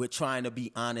 And we're trying to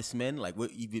be honest men. Like,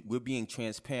 we're being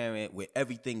transparent with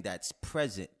everything that's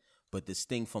present, but this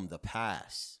thing from the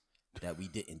past that we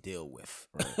didn't deal with.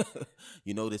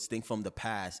 You know, this thing from the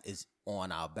past is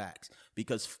on our backs.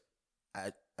 Because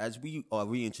as we are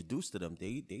reintroduced to them,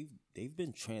 they've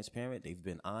been transparent, they've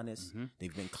been honest,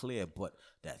 they've been clear, but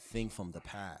that thing from the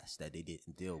past that they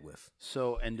didn't deal with.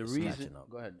 So, and the reason,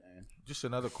 go ahead, Aaron. Just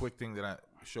another quick thing that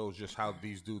shows just how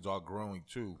these dudes are growing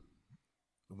too.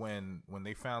 When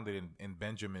they found it in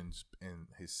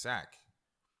his sack,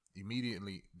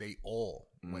 immediately they all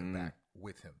went back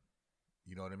with him.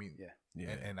 You know what I mean? Yeah.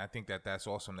 Yeah. And I think that's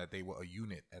awesome that they were a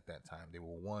unit at that time. They were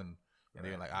one, and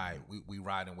they were like, all right, we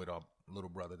riding with our little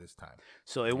brother this time.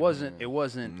 So it wasn't.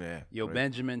 Yeah, Yo, right.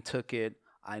 Benjamin took it.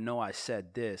 I know I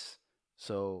said this,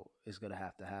 so it's gonna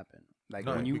have to happen. Like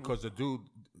No, when you because the dude,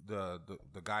 the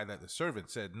guy that the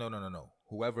servant said, no.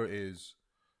 Whoever is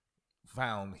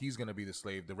found, he's gonna be the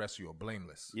slave. The rest of you are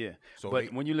blameless. yeah. So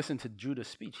But when you listen to Judah's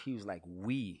speech, he was like,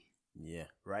 "We." Yeah.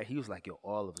 Right? He was like, "Yo,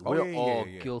 all of us. Oh, We're yeah, all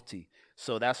yeah. guilty."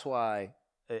 So that's why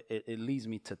it leads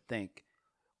me to think,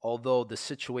 although the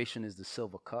situation is the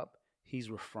silver cup, he's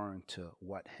referring to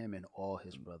what him and all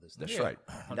his brothers did. That's right.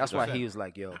 And that's why 100%. he was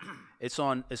like, "Yo, it's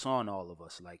on all of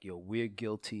us. Like, yo, we're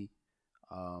guilty,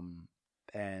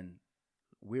 and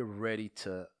we're ready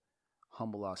to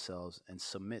humble ourselves and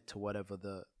submit to whatever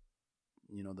the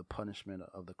punishment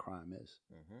of the crime is."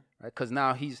 Right? Because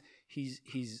now he's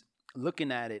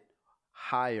looking at it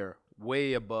higher,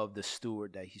 way above the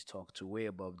steward that he's talking to, way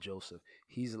above Joseph.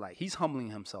 He's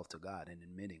humbling himself to God and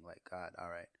admitting, like, God, all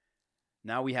right,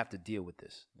 now we have to deal with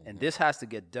this, and this has to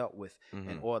get dealt with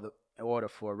in order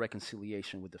for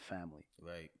reconciliation with the family,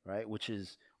 right? Which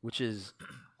is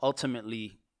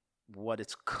ultimately what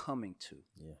it's coming to,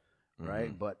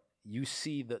 right? But you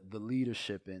see the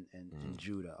leadership in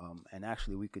Judah, and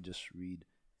actually we could just read.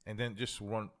 And then just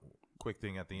one quick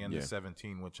thing at the end Yeah. of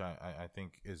 17, which I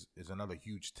think is another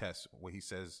huge test, where he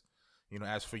says,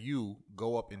 as for you,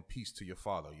 go up in peace to your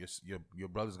father. Your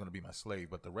brother's going to be my slave,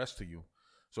 but the rest of you.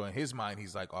 So in his mind,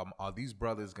 he's like, are these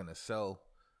brothers going to sell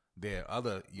their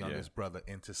other youngest brother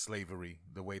into slavery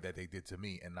the way that they did to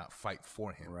me and not fight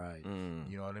for him? Right.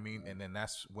 You know what I mean? And then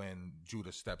that's when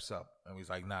Judah steps up and he's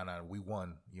like, nah, we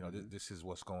won. This is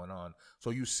what's going on. So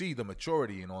you see the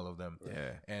maturity in all of them.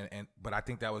 Yeah. But I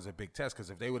think that was a big test, because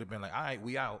if they would have been like, all right,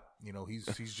 we out,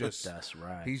 he's just That's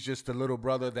right. He's just the little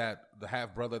brother the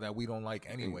half brother that we don't like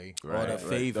anyway. Or the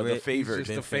favorite. The favorite. He's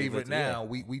just the favorite now.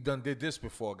 We done did this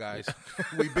before, guys.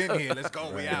 We've been here. Let's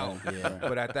go. We out. Yeah.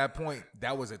 But at that point,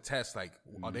 that was a test. Like,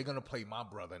 are they gonna play my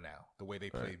brother now the way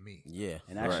they played me? Yeah.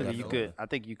 And actually, Right. I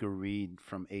think you could read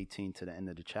from 18 to the end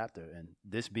of the chapter, and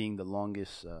this being the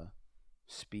longest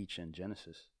speech in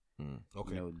Genesis.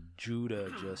 Okay.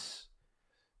 Judah just,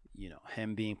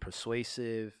 him being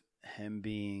persuasive, him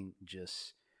being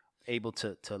just able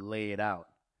to lay it out,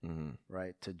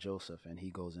 right, to Joseph, and he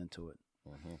goes into it.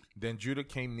 Then Judah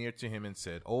came near to him and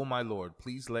said, O my lord,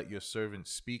 please let your servant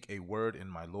speak a word in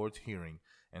my lord's hearing,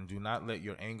 and do not let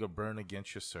your anger burn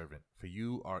against your servant, for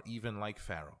you are even like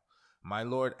Pharaoh. My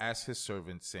lord asked his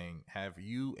servant, saying, Have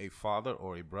you a father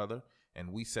or a brother?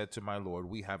 And we said to my lord,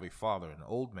 We have a father, an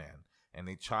old man, and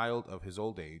a child of his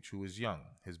old age, who is young.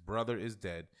 His brother is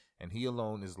dead, and he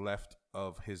alone is left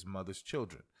of his mother's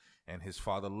children, and his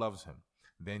father loves him.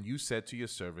 Then you said to your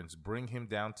servants, Bring him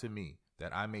down to me,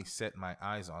 that I may set my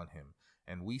eyes on him.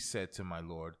 And we said to my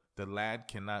lord, The lad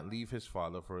cannot leave his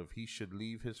father, for if he should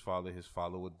leave his father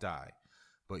would die.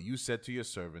 But you said to your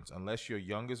servants, Unless your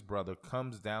youngest brother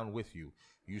comes down with you,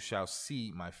 you shall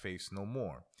see my face no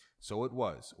more. So it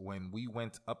was, when we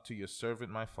went up to your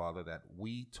servant my father, that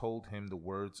we told him the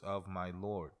words of my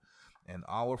lord. And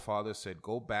our father said,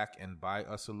 Go back and buy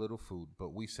us a little food.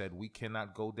 But we said, We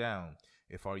cannot go down.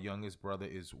 If our youngest brother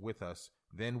is with us,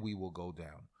 then we will go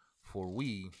down. For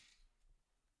we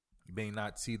may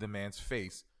not see the man's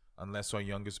face unless our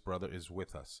youngest brother is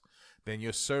with us. Then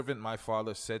your servant my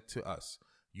father said to us,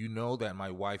 You know that my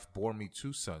wife bore me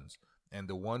 2 sons, and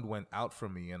the one went out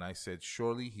from me, and I said,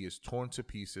 Surely he is torn to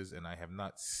pieces, and I have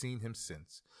not seen him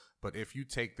since. But if you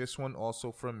take this one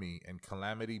also from me, and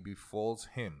calamity befalls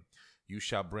him, you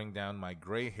shall bring down my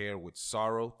gray hair with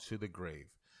sorrow to the grave.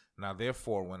 Now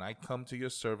therefore, when I come to your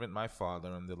servant my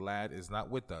father, and the lad is not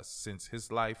with us, since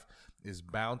his life is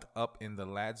bound up in the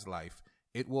lad's life,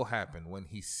 it will happen, when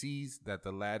he sees that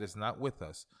the lad is not with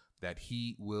us, that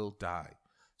he will die.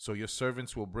 So your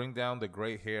servants will bring down the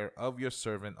gray hair of your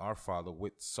servant our father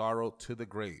with sorrow to the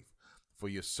grave. For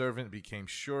your servant became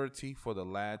surety for the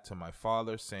lad to my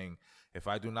father, saying, If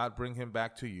I do not bring him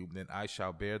back to you, then I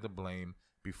shall bear the blame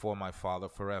before my father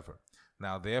forever.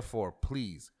 Now therefore,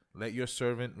 please, let your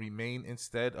servant remain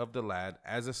instead of the lad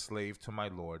as a slave to my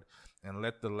lord, and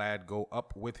let the lad go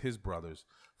up with his brothers.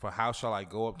 For how shall I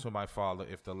go up to my father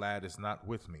if the lad is not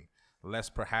with me,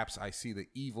 lest perhaps I see the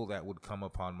evil that would come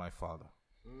upon my father?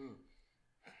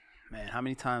 Man, how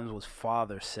many times was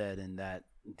father said in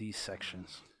these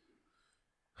sections?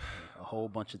 A whole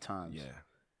bunch of times. Yeah.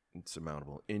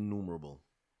 Insurmountable. Innumerable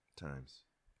times.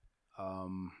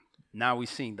 Now we're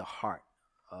seeing the heart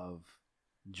of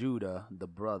Judah, the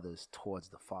brothers, towards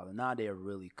the father. Now they're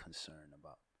really concerned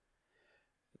about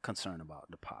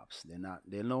the pops.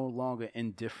 They're no longer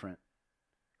indifferent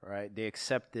right? They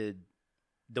accepted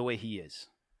the way he is.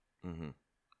 Mm-hmm.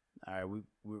 All right,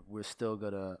 we're still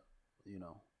gonna,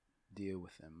 deal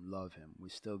with him, love him. We're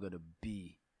still gonna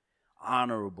be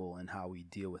honorable in how we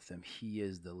deal with him. He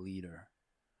is the leader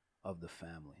of the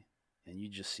family, and you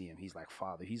just see him. He's like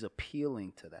father. He's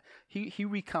appealing to that. He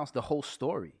recounts the whole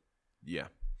story Yeah.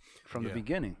 from the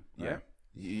beginning. Yeah. Right?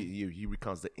 He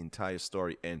recounts the entire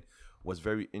story. And what's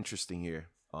very interesting here,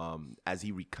 as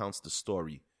he recounts the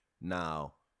story,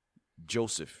 now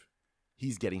Joseph,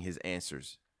 he's getting his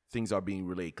answers. Things are being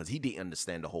relayed because he didn't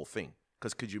understand the whole thing.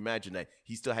 Because could you imagine that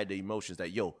he still had the emotions that,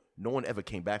 no one ever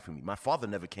came back for me. My father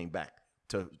never came back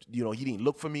to, he didn't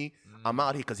look for me. I'm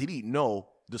out here because he didn't know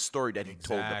the story that he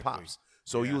told the pops.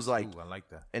 So he was like, I like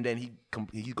that. And then he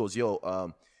goes,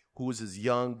 who is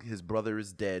his brother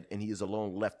is dead, and he is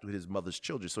alone left with his mother's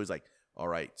children. So he's like, all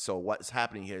right, so what's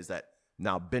happening here is that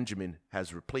now Benjamin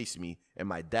has replaced me, and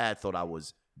my dad thought I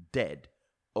was dead.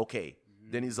 Okay.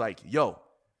 Then he's like, not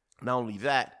only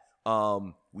that,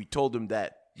 we told him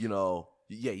that,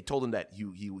 he told him that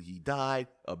he died,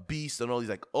 a beast, and all. He's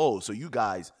like, oh, so you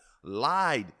guys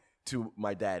lied to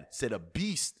my dad, said a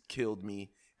beast killed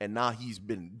me, and now he's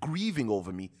been grieving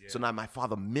over me. Yeah. So now my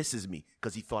father misses me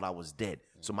because he thought I was dead.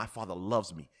 So my father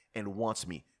loves me and wants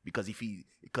me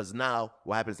because now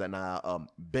what happens is that now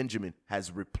Benjamin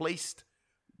has replaced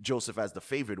Joseph as the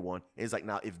favored one. And it's like,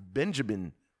 now if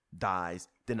Benjamin dies,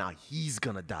 then now he's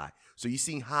gonna die. So you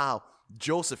see how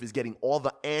Joseph is getting all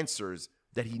the answers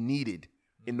that he needed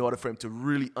in order for him to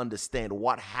really understand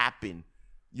what happened,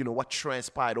 what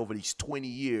transpired over these 20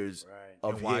 years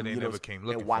of and why him, they never came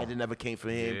looking and why for they him. never came for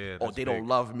him, Yeah, or that's they big. don't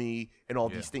love me, and all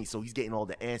these things. So he's getting all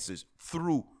the answers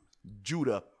through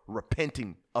Judah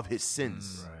repenting of his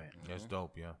sins. Right. That's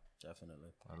dope, yeah. Definitely.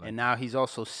 I like And now he's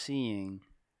also seeing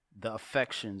the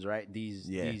affections, right? These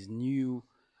new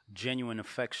genuine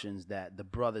affections that the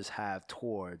brothers have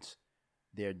towards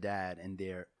their dad and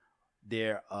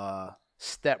their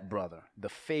stepbrother, the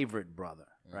favorite brother,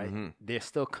 right? Mm-hmm. They're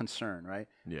still concerned, right?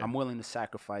 Yeah. I'm willing to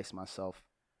sacrifice myself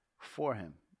for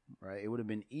him, right? It would have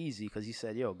been easy because he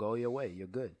said, go your way, you're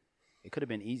good. It could have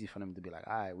been easy for them to be like,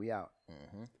 all right, we out.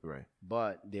 Right.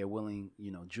 But they're willing,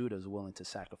 Judah's willing to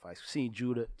sacrifice. We're seeing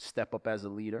Judah step up as a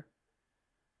leader,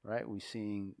 right? We're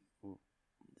seeing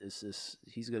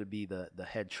he's going to be the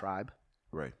head tribe,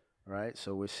 Right. right?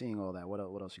 So we're seeing all that. What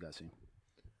else you guys see?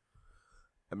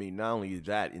 I mean, not only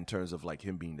that, in terms of like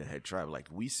him being the head tribe, like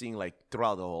we seen like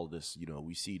throughout all this,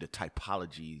 we see the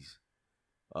typologies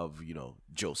of,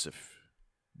 Joseph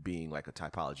being like a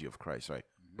typology of Christ, right?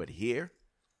 Mm-hmm. But here,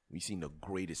 we seen the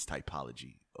greatest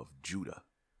typology of Judah,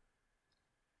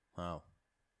 Wow.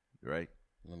 right?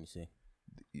 Let me see.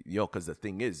 Because the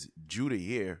thing is, Judah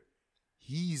here,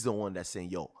 he's the one that's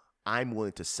saying, I'm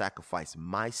willing to sacrifice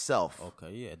myself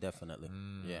Okay, yeah, definitely.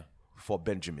 Yeah. for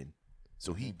Benjamin.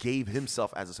 So he gave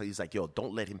himself as a son. He's like,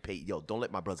 don't let him pay. Don't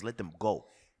let my brothers, let them go.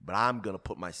 But I'm going to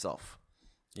put myself.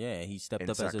 Yeah, he stepped and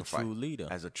up as a sacrifice. true leader.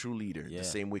 As a true leader. Yeah. The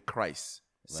same way Christ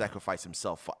sacrificed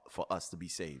himself for us to be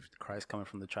saved. Christ coming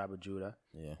from the tribe of Judah.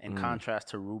 Yeah. In contrast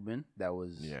to Reuben, that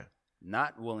was Yeah.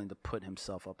 not willing to put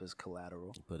himself up as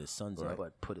collateral, Put his sons up.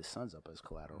 but put his sons up as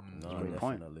collateral. That's No, a great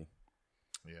point. definitely.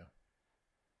 Yeah.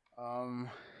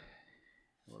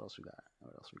 What else we got?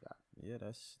 Yeah,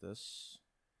 that's.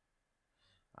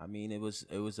 I mean, it was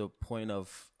a point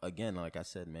of, again, like I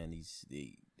said, man,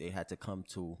 they had to come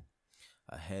to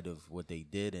a head of what they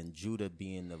did, and Judah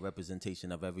being the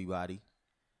representation of everybody.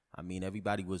 I mean,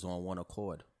 everybody was on one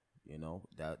accord.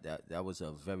 That was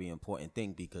a very important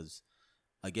thing because,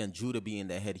 again, Judah being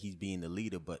the head, he's being the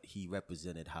leader, but he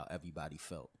represented how everybody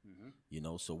felt.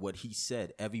 So what he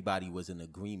said, everybody was in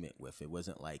agreement with. It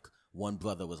wasn't like one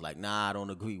brother was like, nah, I don't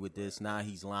agree with this. Nah,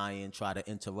 he's lying, try to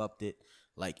interrupt it.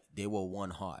 Like, they were one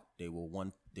heart. They were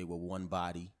one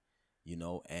body,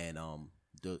 and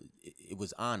it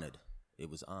was honored. It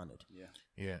was honored. Yeah.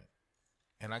 Yeah.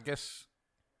 And I guess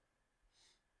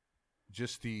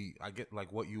I get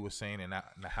like what you were saying and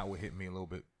how it hit me a little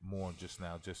bit more just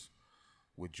now, just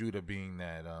with Judah being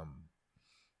that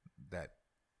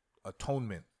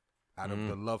atonement out of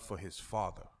the love for his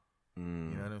father. You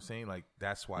know what I'm saying? Like,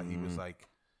 that's why he was like,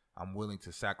 I'm willing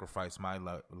to sacrifice my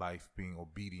life being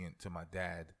obedient to my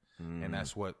dad. And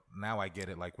that's what, now I get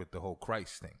it, like with the whole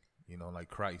Christ thing, like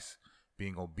Christ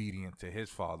being obedient to his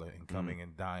father and coming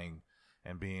and dying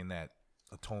and being that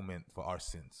atonement for our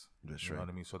sins. That's you know right.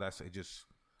 what I mean? So it just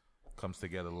comes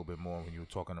together a little bit more when you were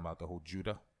talking about the whole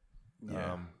Judah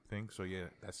thing. So yeah,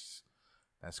 that's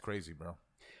crazy, bro.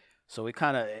 So it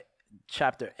kind of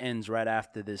chapter ends right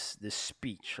after this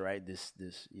speech, right? This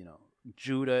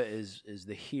Judah is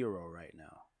the hero right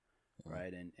now,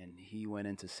 right? And he went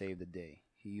in to save the day.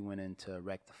 He went in to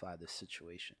rectify the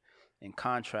situation. In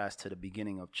contrast to the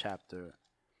beginning of chapter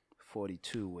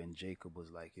 42, when Jacob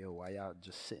was like, yo, why y'all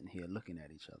just sitting here looking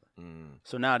at each other?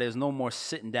 So now there's no more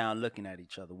sitting down looking at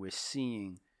each other. We're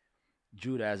seeing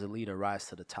Judah as a leader rise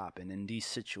to the top. And in these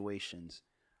situations,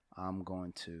 I'm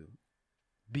going to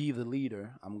be the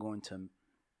leader. I'm going to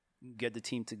get the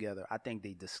team together. I think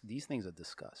these things are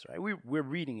discussed, right? We're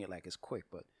reading it like it's quick,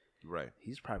 but Right.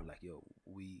 he's probably like, yo,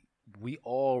 we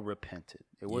all repented.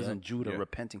 It wasn't Judah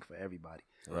repenting for everybody.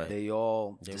 Right. They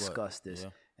all They were. discussed this, Yeah.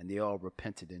 and they all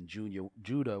repented. And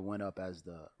Judah went up as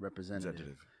the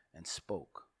representative and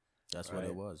spoke. That's what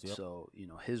it was. Yep. So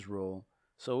his role.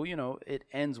 So it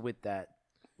ends with that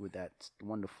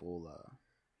wonderful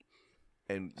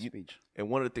And speech. and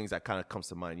one of the things that kind of comes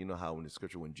to mind, you know how in the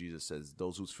scripture when Jesus says,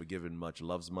 "Those who's forgiven much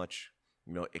loves much,"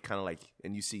 it kind of like,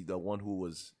 and you see the one who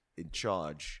was in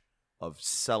charge of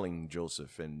selling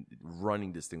Joseph and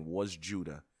running this thing was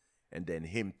Judah, and then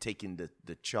him taking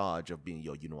the charge of being,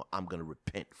 I'm gonna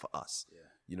repent for us.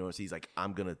 So he's like,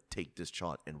 I'm gonna take this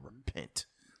charge and repent.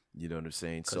 You know what I'm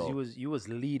saying? Because you was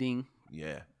leading,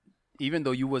 yeah, even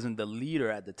though you wasn't the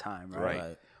leader at the time, right?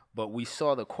 Right. But we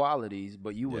saw the qualities,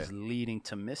 but you was leading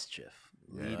to mischief,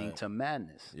 leading to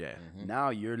madness. yeah, Now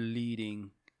you're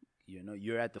leading,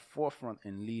 you're at the forefront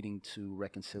and leading to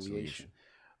reconciliation,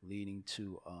 leading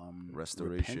to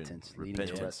Restoration. repentance, leading to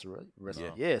Repentance.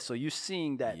 restoration. Yeah, so you're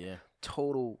seeing that Yeah.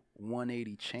 total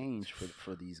 180 change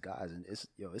for these guys, and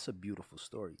it's a beautiful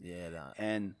story. Yeah.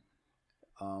 And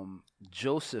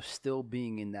Joseph still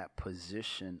being in that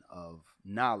position of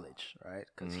knowledge, right?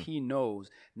 Because he knows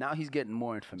now he's getting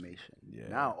more information. Yeah.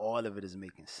 Now all of it is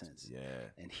making sense. yeah,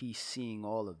 And he's seeing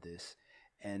all of this.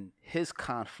 And his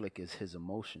conflict is his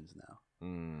emotions now.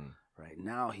 Right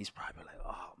now he's probably like,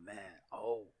 oh man,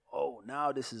 oh,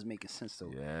 now this is making sense.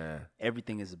 So yeah,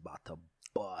 everything is about to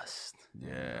bust.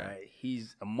 Yeah. Right?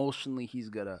 He's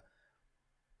gonna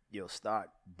start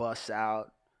bust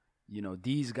out.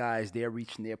 These guys, they're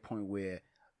reaching their point where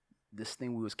this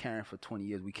thing we was carrying for 20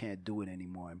 years, we can't do it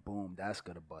anymore, and boom, that's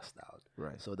gonna bust out.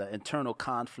 Right. So the internal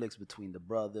conflicts between the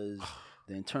brothers,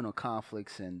 the internal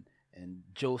conflicts and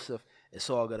Joseph, it's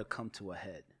all gonna come to a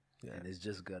head. Yeah. And it's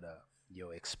just gonna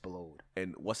explode.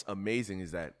 And what's amazing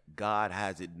is that God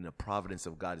has it in the providence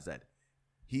of God is that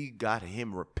he got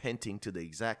him repenting to the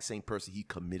exact same person he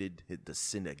committed the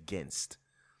sin against.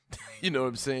 You know what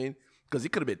I'm saying? Because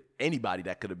it could have been anybody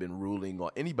that could have been ruling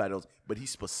or anybody else, but he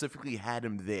specifically had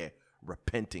him there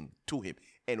repenting to him.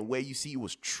 And where you see it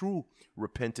was true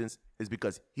repentance is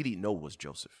because he didn't know it was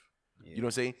Joseph. You know what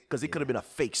I'm saying? Because it could have been a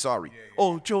fake sorry.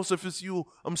 Oh, Joseph, it's you.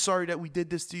 I'm sorry that we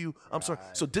did this to you. I'm sorry.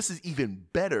 So this is even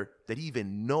better that he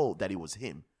even know that it was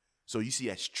him. So you see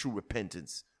that's true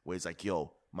repentance, where it's like,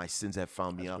 yo, my sins have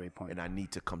found me That's a out, great point. and I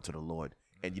need to come to the Lord.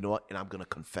 And you know what? And I'm going to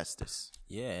confess this.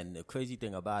 Yeah, and the crazy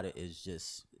thing about it is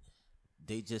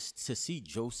to see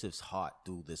Joseph's heart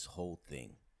through this whole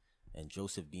thing, and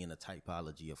Joseph being a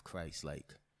typology of Christ,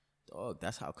 like, dog,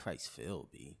 that's how Christ feel,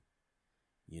 B.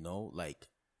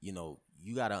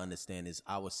 You got to understand it's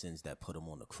our sins that put him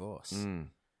on the cross.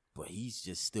 But he's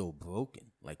just still broken.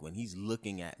 Like when he's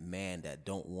looking at man that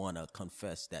don't want to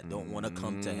confess, that don't want to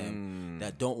come to him,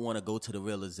 that don't want to go to the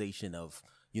realization of,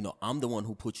 I'm the one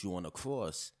who put you on the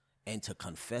cross, and to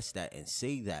confess that and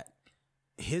say that,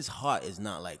 his heart is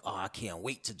not like, oh, I can't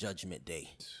wait to Judgment Day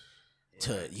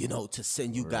to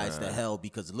send you guys to hell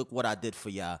because look what I did for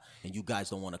y'all, and you guys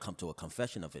don't want to come to a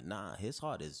confession of it. Nah, his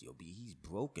heart is, he's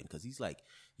broken because he's like,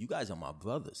 you guys are my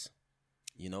brothers.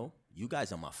 You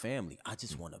guys are my family. I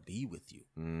just want to be with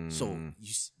you. So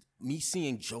me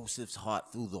seeing Joseph's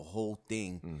heart through the whole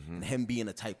thing and him being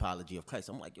a typology of Christ,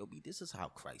 I'm like, yo, B, this is how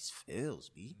Christ feels,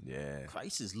 B. Yeah.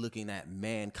 Christ is looking at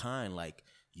mankind like,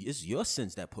 it's your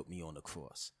sins that put me on the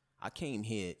cross. I came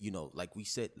here, like we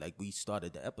said, like we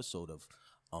started the episode of,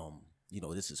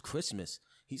 this is Christmas.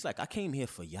 He's like, I came here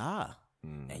for y'all,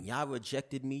 and y'all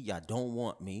rejected me. Y'all don't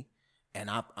want me. And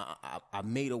I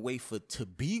made a way to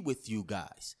be with you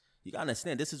guys. You gotta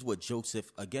understand, this is what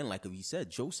Joseph, again, like we said,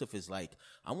 Joseph is like,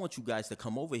 I want you guys to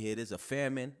come over here. There's a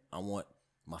famine. I want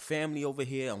my family over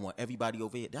here. I want everybody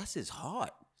over here. That's his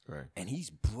heart. Right. And he's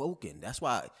broken. That's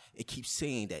why it keeps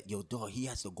saying that, yo, dog, he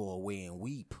has to go away and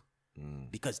weep.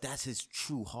 Because that's his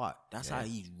true heart. That's how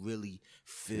he really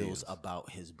feels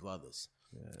about his brothers.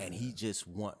 Yeah. And he just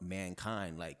want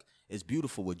mankind, like, it's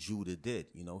beautiful what Judah did.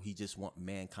 He just want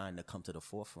mankind to come to the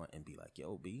forefront and be like,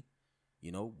 yo, B,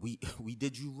 we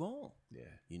did you wrong. Yeah.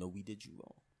 We did you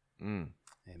wrong.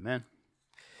 Amen.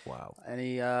 Wow.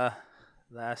 Any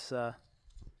last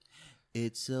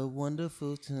It's a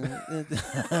wonderful time.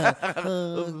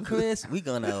 Oh, Chris,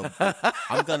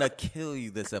 I'm gonna kill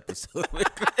you this episode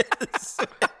with Chris.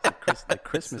 The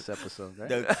Christmas episode, right?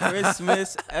 The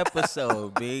Christmas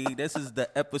episode, B. This is the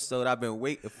episode I've been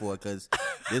waiting for because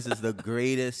this is the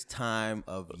greatest time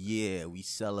of year. We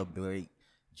celebrate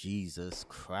Jesus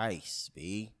Christ,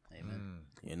 B. Amen.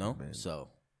 You know? So,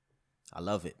 I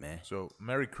love it, man. So,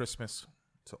 Merry Christmas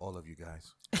to all of you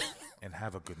guys, and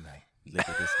have a good night. Look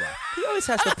at this guy. He always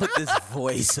has to put this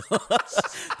voice on.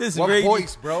 This What radio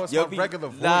voice, bro? It's my regular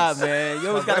voice. Nah, man. You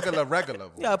always My gotta regular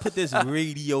voice. You gotta put this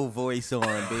radio voice on,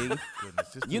 baby.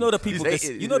 Goodness, just You know the He's people.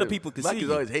 hating. You know the people can Mike see is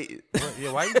you. always hating.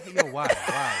 Yeah, why?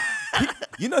 Why?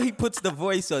 You know he puts the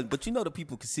voice on, but you know the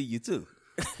people can see you too.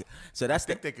 So that's I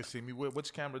think they can see me.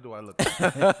 Which camera do I look at?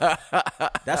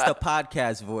 that's the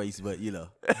podcast voice, but you know,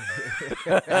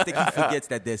 I think he forgets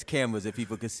that there's cameras and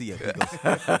people can see him. He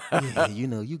goes, yeah, you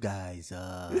know, you guys,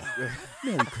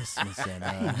 Merry Christmas and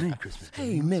Merry Christmas.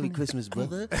 hey, Merry Christmas,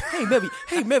 brother.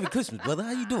 Hey, Merry Christmas, brother.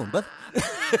 How you doing, brother?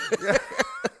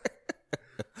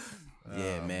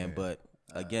 Yeah, man. But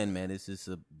again, man, it's just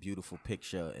a beautiful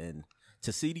picture, and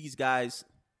to see these guys.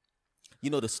 You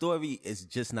know, the story is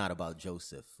just not about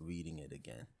Joseph reading it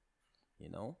again. You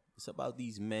know, it's about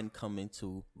these men coming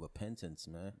to repentance,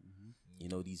 man. You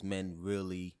know, these men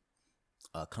really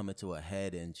coming to a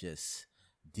head and just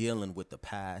dealing with the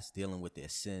past, dealing with their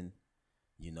sin.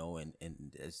 You know, and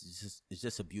it's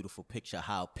just a beautiful picture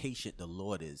how patient the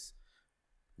Lord is.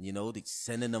 You know, they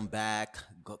sending them back,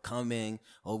 coming.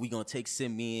 Oh, we gonna take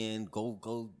Simeon,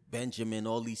 go Benjamin.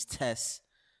 All these tests.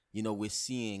 You know, we're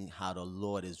seeing how the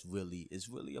Lord is really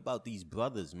about these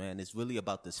brothers, man. It's really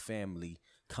about this family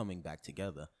coming back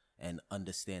together and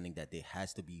understanding that there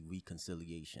has to be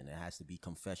reconciliation. There has to be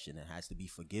confession. There has to be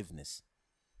forgiveness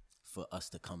for us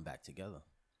to come back together.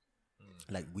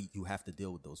 Like you have to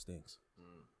deal with those things.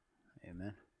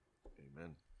 Amen.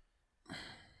 Amen.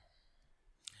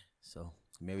 So,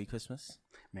 Merry Christmas.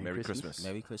 Merry Christmas.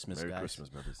 Merry Christmas, Merry guys. Christmas,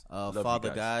 brothers. Love you Father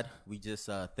guys. God, we just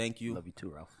thank you Love you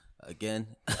too, Ralph. again.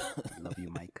 Love you,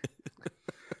 Mike.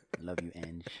 Love you,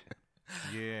 Ange.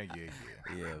 Yeah.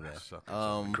 Yeah, man.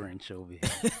 Suckers. Grinch over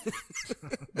here.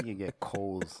 You can get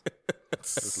coals.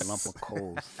 This lump of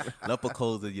coals. Lump of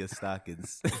coals in your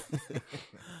stockings.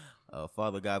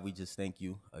 Father God, we just thank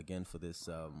you again for this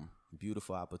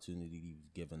beautiful opportunity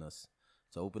you've given us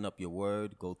to open up your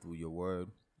word, go through your word.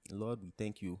 Lord, we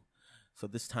thank you for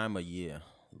this time of year,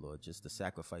 Lord, just the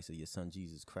sacrifice of your son,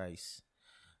 Jesus Christ,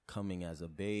 coming as a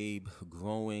babe,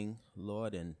 growing,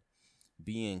 Lord, and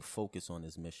being focused on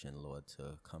his mission, Lord,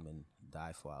 to come and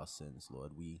die for our sins,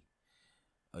 Lord. We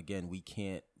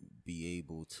can't be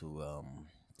able to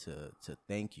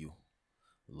thank you,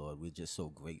 Lord. We're just so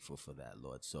grateful for that,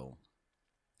 Lord. So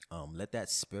let that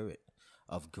spirit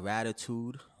of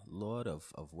gratitude, Lord,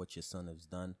 of what your son has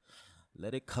done,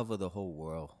 let it cover the whole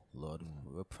world, Lord.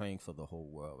 We're praying for the whole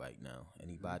world right now.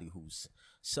 Anybody who's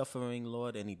suffering,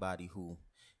 Lord, anybody who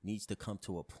needs to come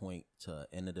to a point to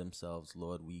enter themselves,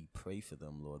 Lord, we pray for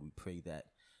them, Lord. We pray that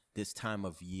this time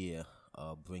of year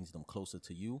brings them closer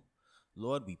to you.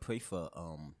 Lord, we pray for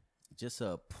just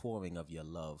a pouring of your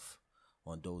love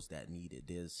on those that need it.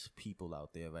 There's people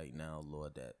out there right now,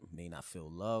 Lord, that may not feel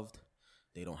loved.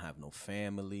 They don't have no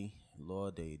family,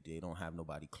 Lord. They don't have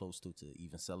nobody close to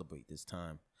even celebrate this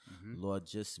time. Lord,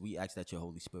 we ask that your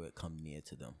Holy Spirit come near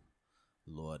to them,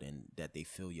 Lord, and that they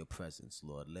feel your presence,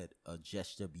 Lord. Let a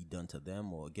gesture be done to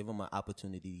them or give them an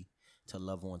opportunity to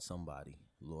love on somebody.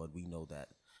 Lord, we know that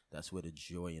that's where the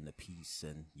joy and the peace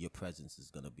and your presence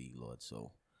is going to be, Lord.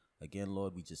 So, again,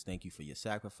 Lord, we just thank you for your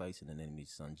sacrifice. In the name of your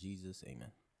son, Jesus,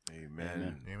 amen.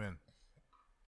 Amen. Amen.